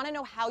 but you want to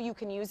know how you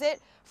can use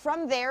it.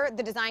 From there,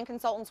 the design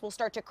consultants will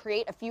start to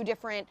create a few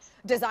different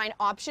design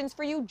options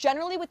for you,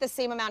 generally with the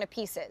same amount of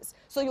pieces.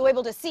 So you'll be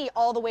able to see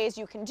all the ways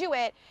you can do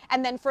it,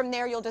 and then from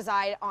there, you'll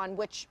decide on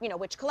which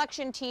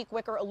collection, teak,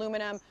 wicker,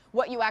 aluminum,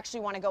 what you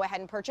actually want to go ahead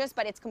and purchase,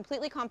 but it's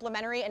completely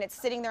complimentary, and it's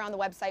sitting there on the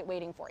website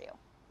waiting for you.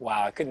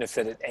 Wow, I couldn't have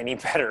said it any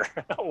better,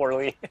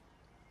 Orly.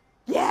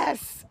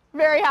 Yes,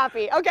 very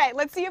happy. Okay,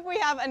 let's see if we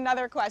have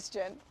another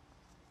question.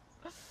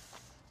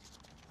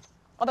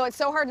 Although it's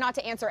so hard not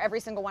to answer every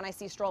single one I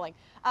see strolling.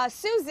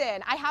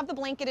 Susan, I have the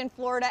blanket in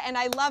Florida and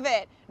I love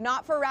it.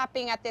 Not for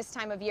wrapping at this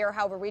time of year,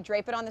 however, we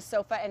drape it on the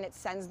sofa and it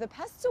sends the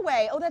pests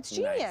away. Oh, that's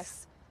genius.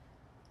 Nice.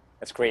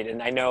 That's great.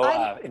 And I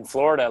know in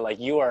Florida, like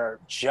you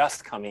are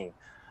just coming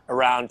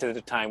around to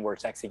the time where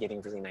it's actually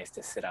getting really nice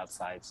to sit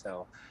outside.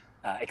 So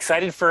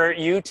excited for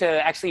you to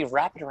actually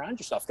wrap it around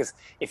yourself. Because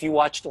if you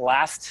watched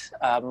last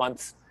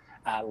month's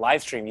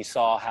live stream, you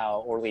saw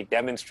how Orly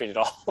demonstrated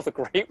all the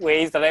great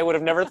ways that I would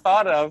have never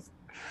thought of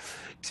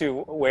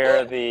to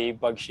wear the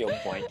bug shield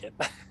blanket.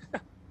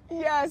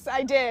 Yes,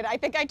 I did. I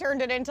think I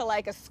turned it into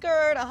like a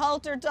skirt, a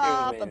halter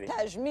top, a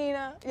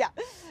pashmina. Yeah,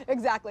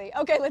 exactly.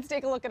 Okay, let's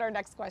take a look at our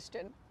next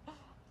question.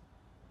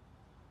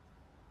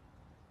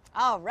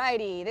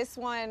 Alrighty, this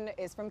one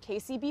is from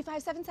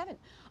KCB577.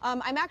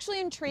 I'm actually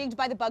intrigued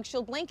by the bug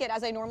shield blanket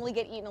as I normally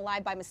get eaten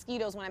alive by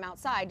mosquitoes when I'm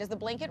outside. Does the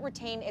blanket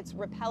retain its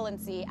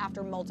repellency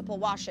after multiple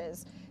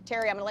washes?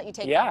 Terry, I'm gonna let you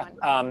take that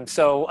one.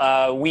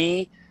 So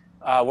we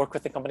work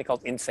with a company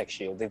called Insect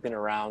Shield. They've been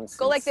around since...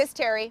 Go like this,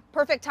 Terry.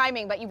 Perfect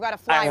timing, but you've got a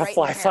fly I have right a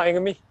fly in flying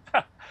at me?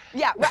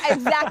 Yeah,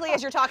 exactly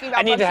as you're talking about.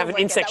 I need to have an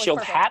blanket. Insect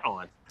Shield hat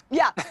on.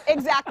 Yeah,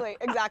 exactly,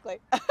 exactly.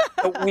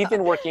 We've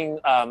been working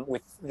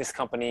with this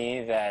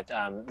company that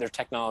their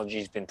technology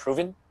has been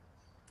proven.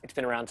 It's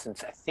been around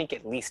since, I think,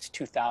 at least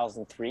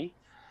 2003.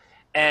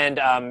 And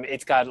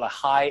it's got a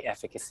high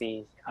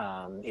efficacy.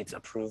 It's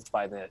approved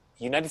by the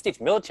United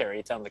States military.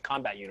 It's on the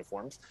combat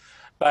uniforms.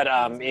 But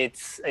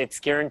it's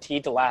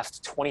guaranteed to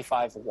last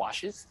 25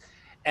 washes.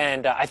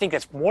 And I think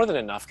that's more than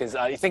enough because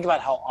you think about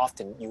how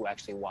often you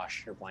actually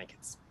wash your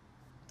blankets.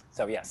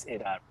 So yes,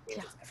 it has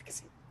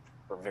efficacy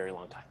for a very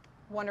long time.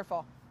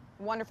 Wonderful,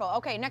 wonderful.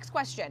 Okay, next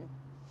question.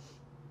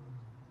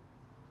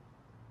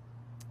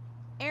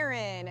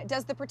 Aaron,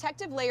 does the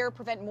protective layer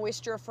prevent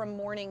moisture from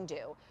morning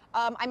dew?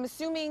 I'm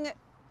assuming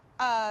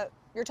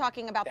you're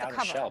talking about the outer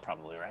cover. shell,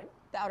 probably, right?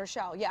 The outer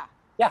shell, yeah.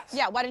 Yes.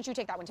 Yeah, why didn't you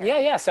take that one, Terry?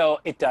 Yeah. So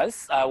it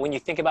does. When you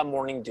think about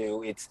morning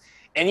dew, it's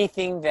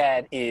anything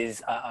that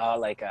is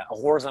like a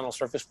horizontal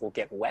surface will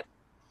get wet.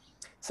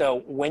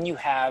 So when you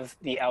have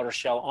the outer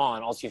shell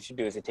on, all you have to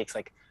do is it takes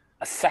like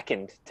a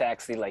second to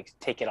actually like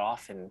take it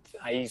off, and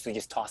I usually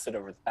just toss it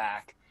over the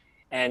back,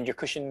 and your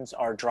cushions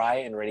are dry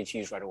and ready to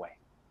use right away.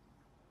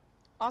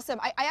 Awesome.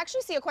 I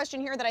actually see a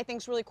question here that I think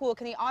is really cool.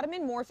 Can the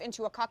ottoman morph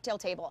into a cocktail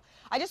table?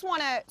 I just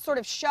want to sort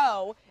of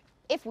show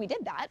if we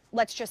did that.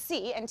 Let's just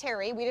see. And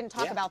Terry, we didn't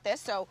talk about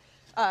this, so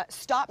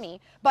stop me.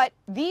 But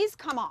these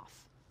come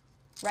off,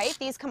 right?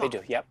 These come off. They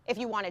do, yep. If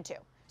you wanted to.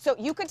 So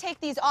you could take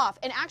these off.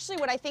 And actually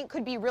what I think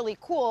could be really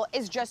cool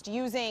is just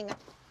using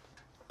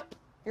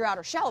your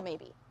outer shell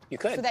maybe. You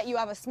could. So that you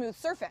have a smooth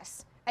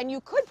surface. And you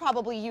could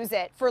probably use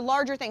it for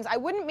larger things. I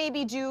wouldn't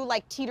maybe do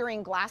like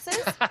teetering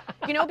glasses,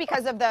 you know,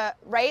 because of the,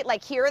 right?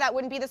 Like here, that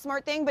wouldn't be the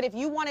smart thing. But if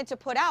you wanted to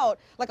put out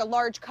like a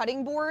large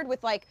cutting board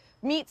with like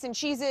meats and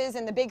cheeses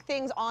and the big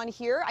things on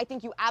here, I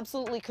think you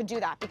absolutely could do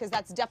that because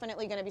that's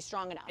definitely going to be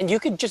strong enough. And you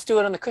could just do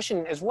it on the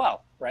cushion as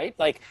well, right?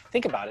 Like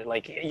think about it.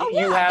 Like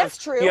that's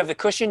true. you have the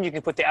cushion, you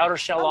can put the outer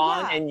shell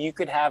on, and you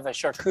could have a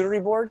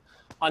charcuterie board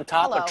on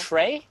top, a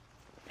tray.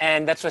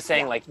 And that's what I'm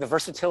saying, like the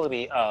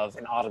versatility of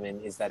an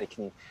ottoman is that it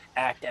can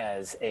act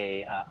as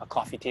a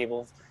coffee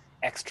table,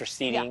 extra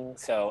seating.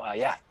 So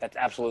yeah, that's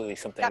absolutely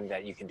something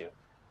that you can do.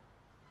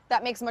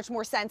 That makes much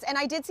more sense. And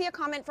I did see a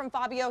comment from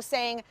Fabio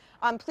saying,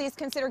 please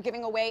consider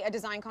giving away a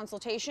design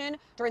consultation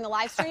during the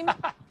live stream.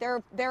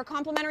 They're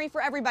complimentary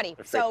for everybody.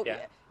 So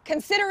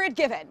consider it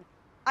given.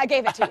 I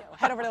gave it to you.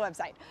 Head over to the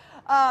website.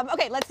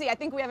 Okay, let's see. I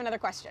think we have another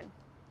question.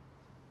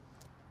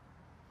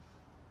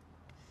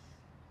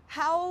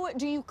 How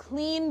do you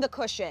clean the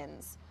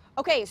cushions?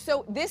 Okay,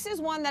 so this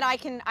is one that I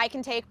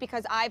can take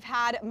because I've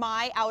had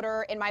my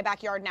outer in my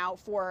backyard now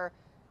for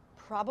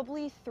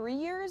probably 3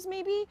 years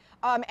maybe.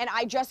 And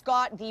I just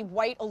got the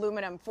white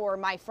aluminum for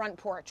my front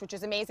porch, which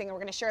is amazing. And we're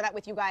gonna share that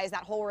with you guys,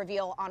 that whole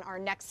reveal on our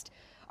next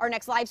our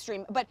next live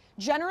stream. But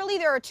generally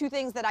there are two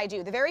things that I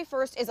do. The very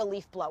first is a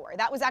leaf blower.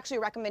 That was actually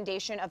a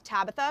recommendation of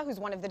Tabitha, who's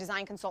one of the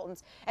design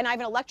consultants. And I have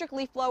an electric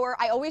leaf blower.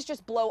 I always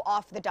just blow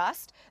off the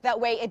dust. That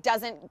way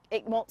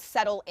it won't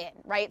settle in,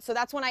 right? So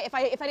that's when if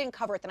I didn't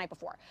cover it the night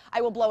before,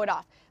 I will blow it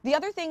off. The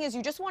other thing is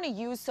you just want to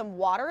use some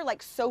water,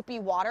 like soapy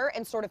water,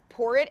 and sort of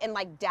pour it and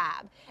like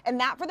dab. And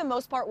that for the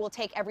most part will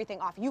take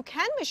everything off. You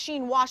can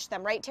machine wash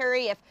them, right,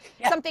 Terry? If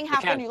something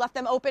happened, you left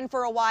them open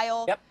for a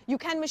while, you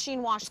can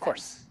machine wash them. Of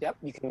course,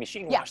 you can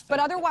machine wash them. But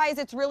otherwise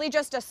it's really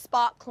just a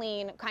spot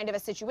clean kind of a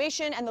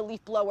situation, and the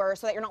leaf blower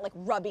so that you're not like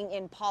rubbing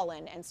in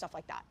pollen and stuff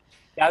like that.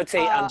 Yeah, I would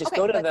say just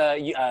go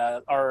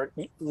to our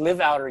Live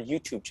Outer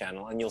YouTube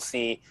channel, and you'll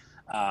see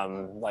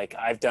like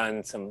I've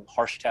done some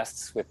harsh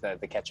tests with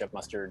the ketchup,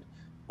 mustard,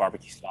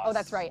 barbecue sauce. Oh,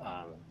 that's right.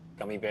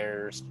 Gummy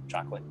bears,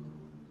 chocolate.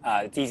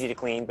 It's easy to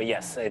clean, but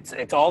yes,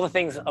 it's all the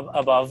things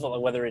above,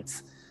 whether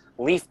it's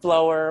leaf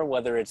blower,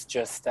 whether it's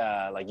just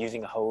like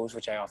using a hose,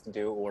 which I often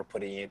do, or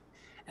putting it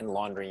and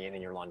laundering it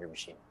in your laundry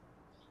machine.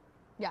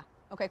 Yeah.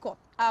 Okay, cool.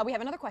 We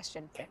have another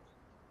question. Okay.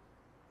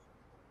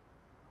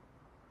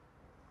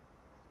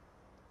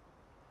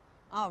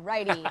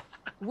 Alrighty.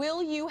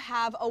 Will you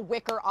have a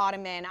wicker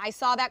ottoman? I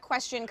saw that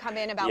question come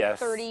in about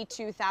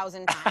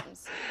 32,000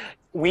 times.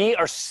 We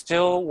are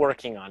still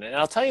working on it, and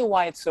I'll tell you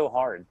why it's so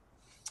hard.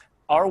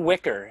 Our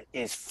wicker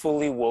is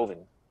fully woven,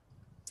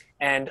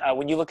 and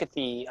when you look at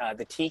the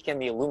teak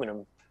and the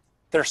aluminum,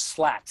 they're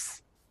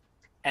slats,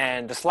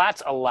 and the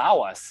slats allow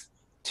us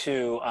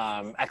to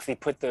actually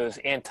put those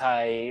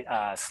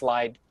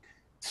anti-slide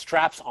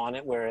straps on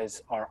it,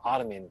 whereas our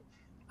ottoman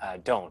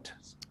don't.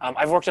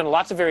 I've worked on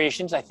lots of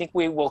variations. I think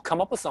we will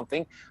come up with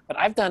something, but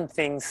I've done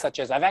things such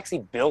as I've actually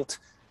built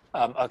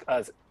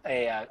a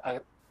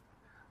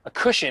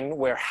cushion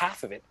where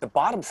half of it, the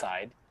bottom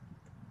side,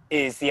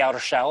 is the outer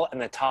shell and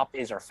the top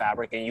is our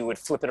fabric, and you would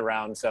flip it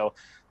around. So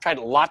tried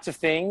lots of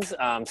things,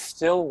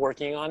 still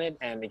working on it.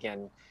 And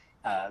again,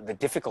 the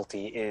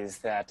difficulty is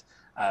that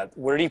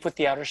where do you put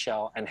the outer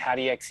shell, and how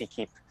do you actually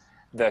keep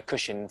the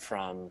cushion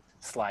from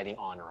sliding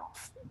on or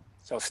off?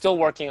 So still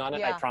working on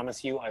it. I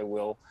promise you I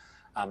will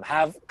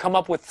have come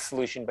up with a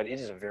solution, but it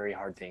is a very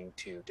hard thing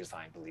to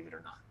design, believe it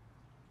or not.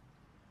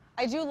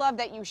 I do love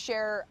that you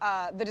share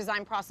the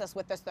design process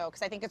with us, though,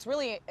 because I think it's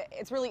really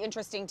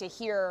interesting to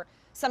hear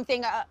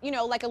something, you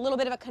know, like a little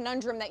bit of a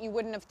conundrum that you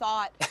wouldn't have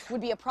thought would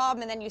be a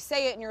problem, and then you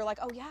say it and you're like,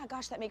 oh yeah,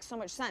 gosh, that makes so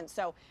much sense.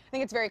 So I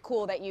think it's very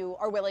cool that you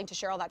are willing to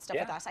share all that stuff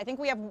with us. I think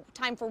we have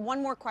time for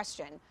one more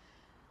question.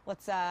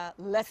 Let's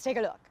take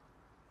a look.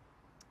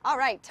 All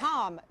right,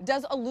 Tom,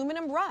 does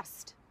aluminum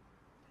rust?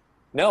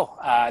 No,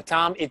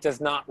 Tom, it does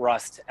not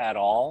rust at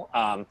all.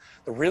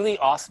 The really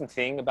awesome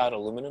thing about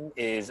aluminum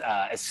is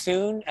as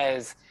soon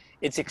as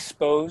it's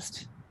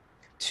exposed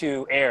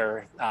to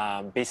air,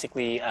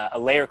 basically a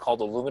layer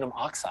called aluminum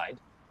oxide,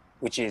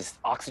 which is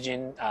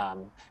oxygen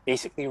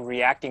basically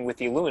reacting with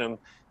the aluminum,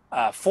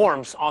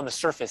 forms on the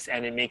surface,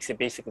 and it makes it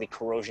basically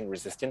corrosion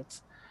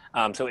resistant.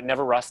 So it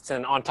never rusts.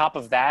 And on top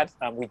of that,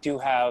 we do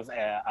have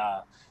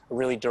a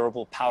really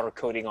durable powder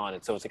coating on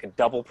it. So it's like a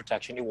double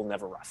protection. It will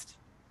never rust.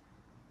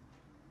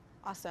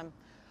 Awesome.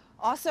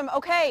 Awesome.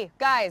 Okay,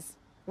 guys,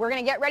 we're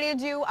going to get ready to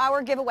do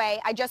our giveaway.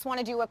 I just want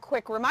to do a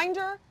quick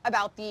reminder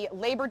about the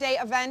Labor Day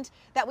event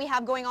that we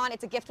have going on.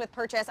 It's a gift with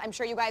purchase. I'm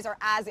sure you guys are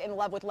as in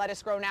love with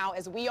Lettuce Grow now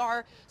as we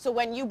are. So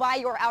when you buy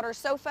your outer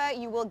sofa,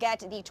 you will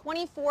get the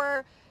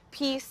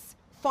 24-piece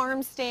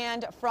farm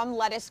stand from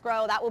Lettuce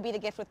Grow. That will be the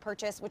gift with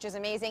purchase, which is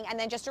amazing. And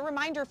then just a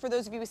reminder for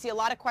those of you who see a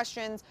lot of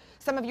questions,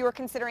 some of you are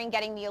considering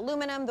getting the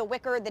aluminum, the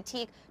wicker, the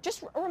teak.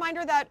 Just a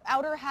reminder that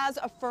Outer has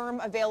a firm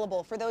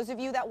available. For those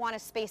of you that want to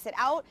space it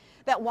out,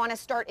 that want to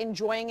start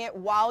enjoying it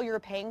while you're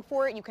paying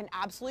for it, you can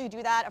absolutely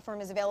do that. A firm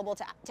is available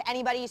to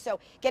anybody. So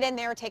get in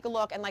there, take a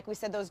look. And like we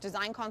said, those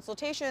design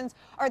consultations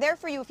are there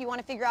for you if you want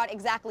to figure out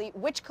exactly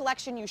which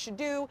collection you should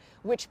do,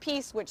 which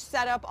piece, which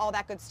setup, all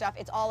that good stuff.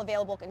 It's all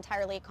available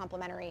entirely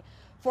complimentary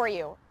for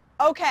you.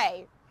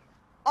 Okay,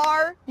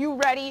 are you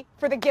ready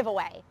for the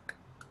giveaway?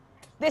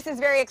 This is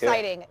very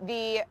exciting.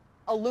 The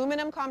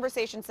aluminum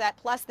conversation set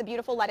plus the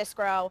beautiful Lettuce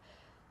Grow.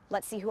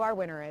 Let's see who our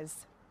winner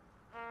is.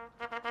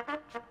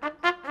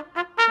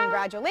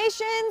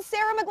 Congratulations,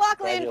 Sarah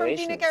McLaughlin from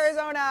Phoenix,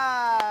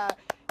 Arizona.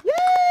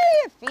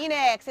 Yay,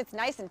 Phoenix. It's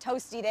nice and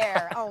toasty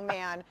there. Oh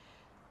man.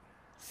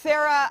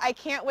 Sarah, I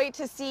can't wait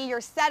to see your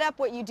setup,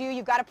 what you do.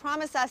 You've got to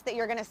promise us that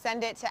you're going to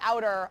send it to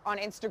Outer on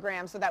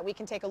Instagram so that we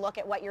can take a look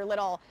at what your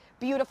little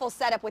beautiful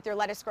setup with your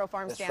Lettuce Grow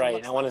Farmstand looks like. That's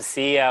right. I want to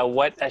see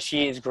what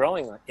she is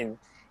growing in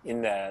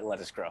the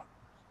Lettuce Grow.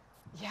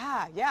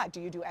 Yeah, yeah. Do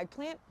you do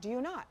eggplant? Do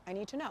you not? I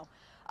need to know.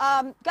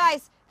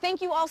 Guys,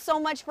 thank you all so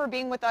much for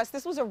being with us.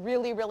 This was a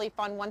really, really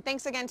fun one.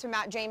 Thanks again to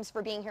Matt James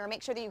for being here.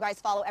 Make sure that you guys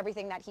follow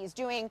everything that he's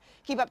doing.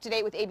 Keep up to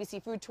date with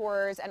ABC Food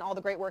Tours and all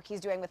the great work he's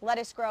doing with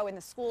Lettuce Grow in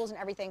the schools and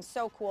everything.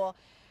 So cool.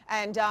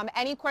 And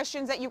any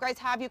questions that you guys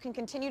have, you can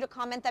continue to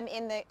comment them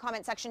in the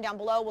comment section down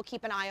below. We'll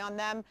keep an eye on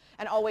them,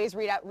 and always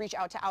reach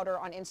out to Outer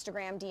on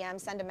Instagram, DM,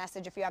 send a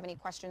message if you have any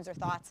questions or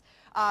thoughts.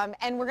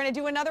 And we're going to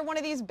do another one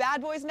of these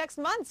bad boys next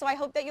month, so I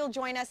hope that you'll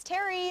join us.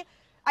 Terry,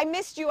 I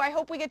missed you. I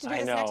hope we get to do I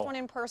this next know. one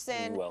in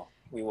person. We will.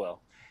 We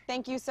will.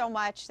 Thank you so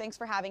much. Thanks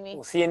for having me.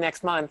 We'll see you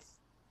next month.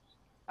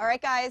 All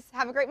right, guys.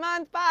 Have a great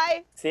month.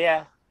 Bye. See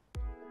ya.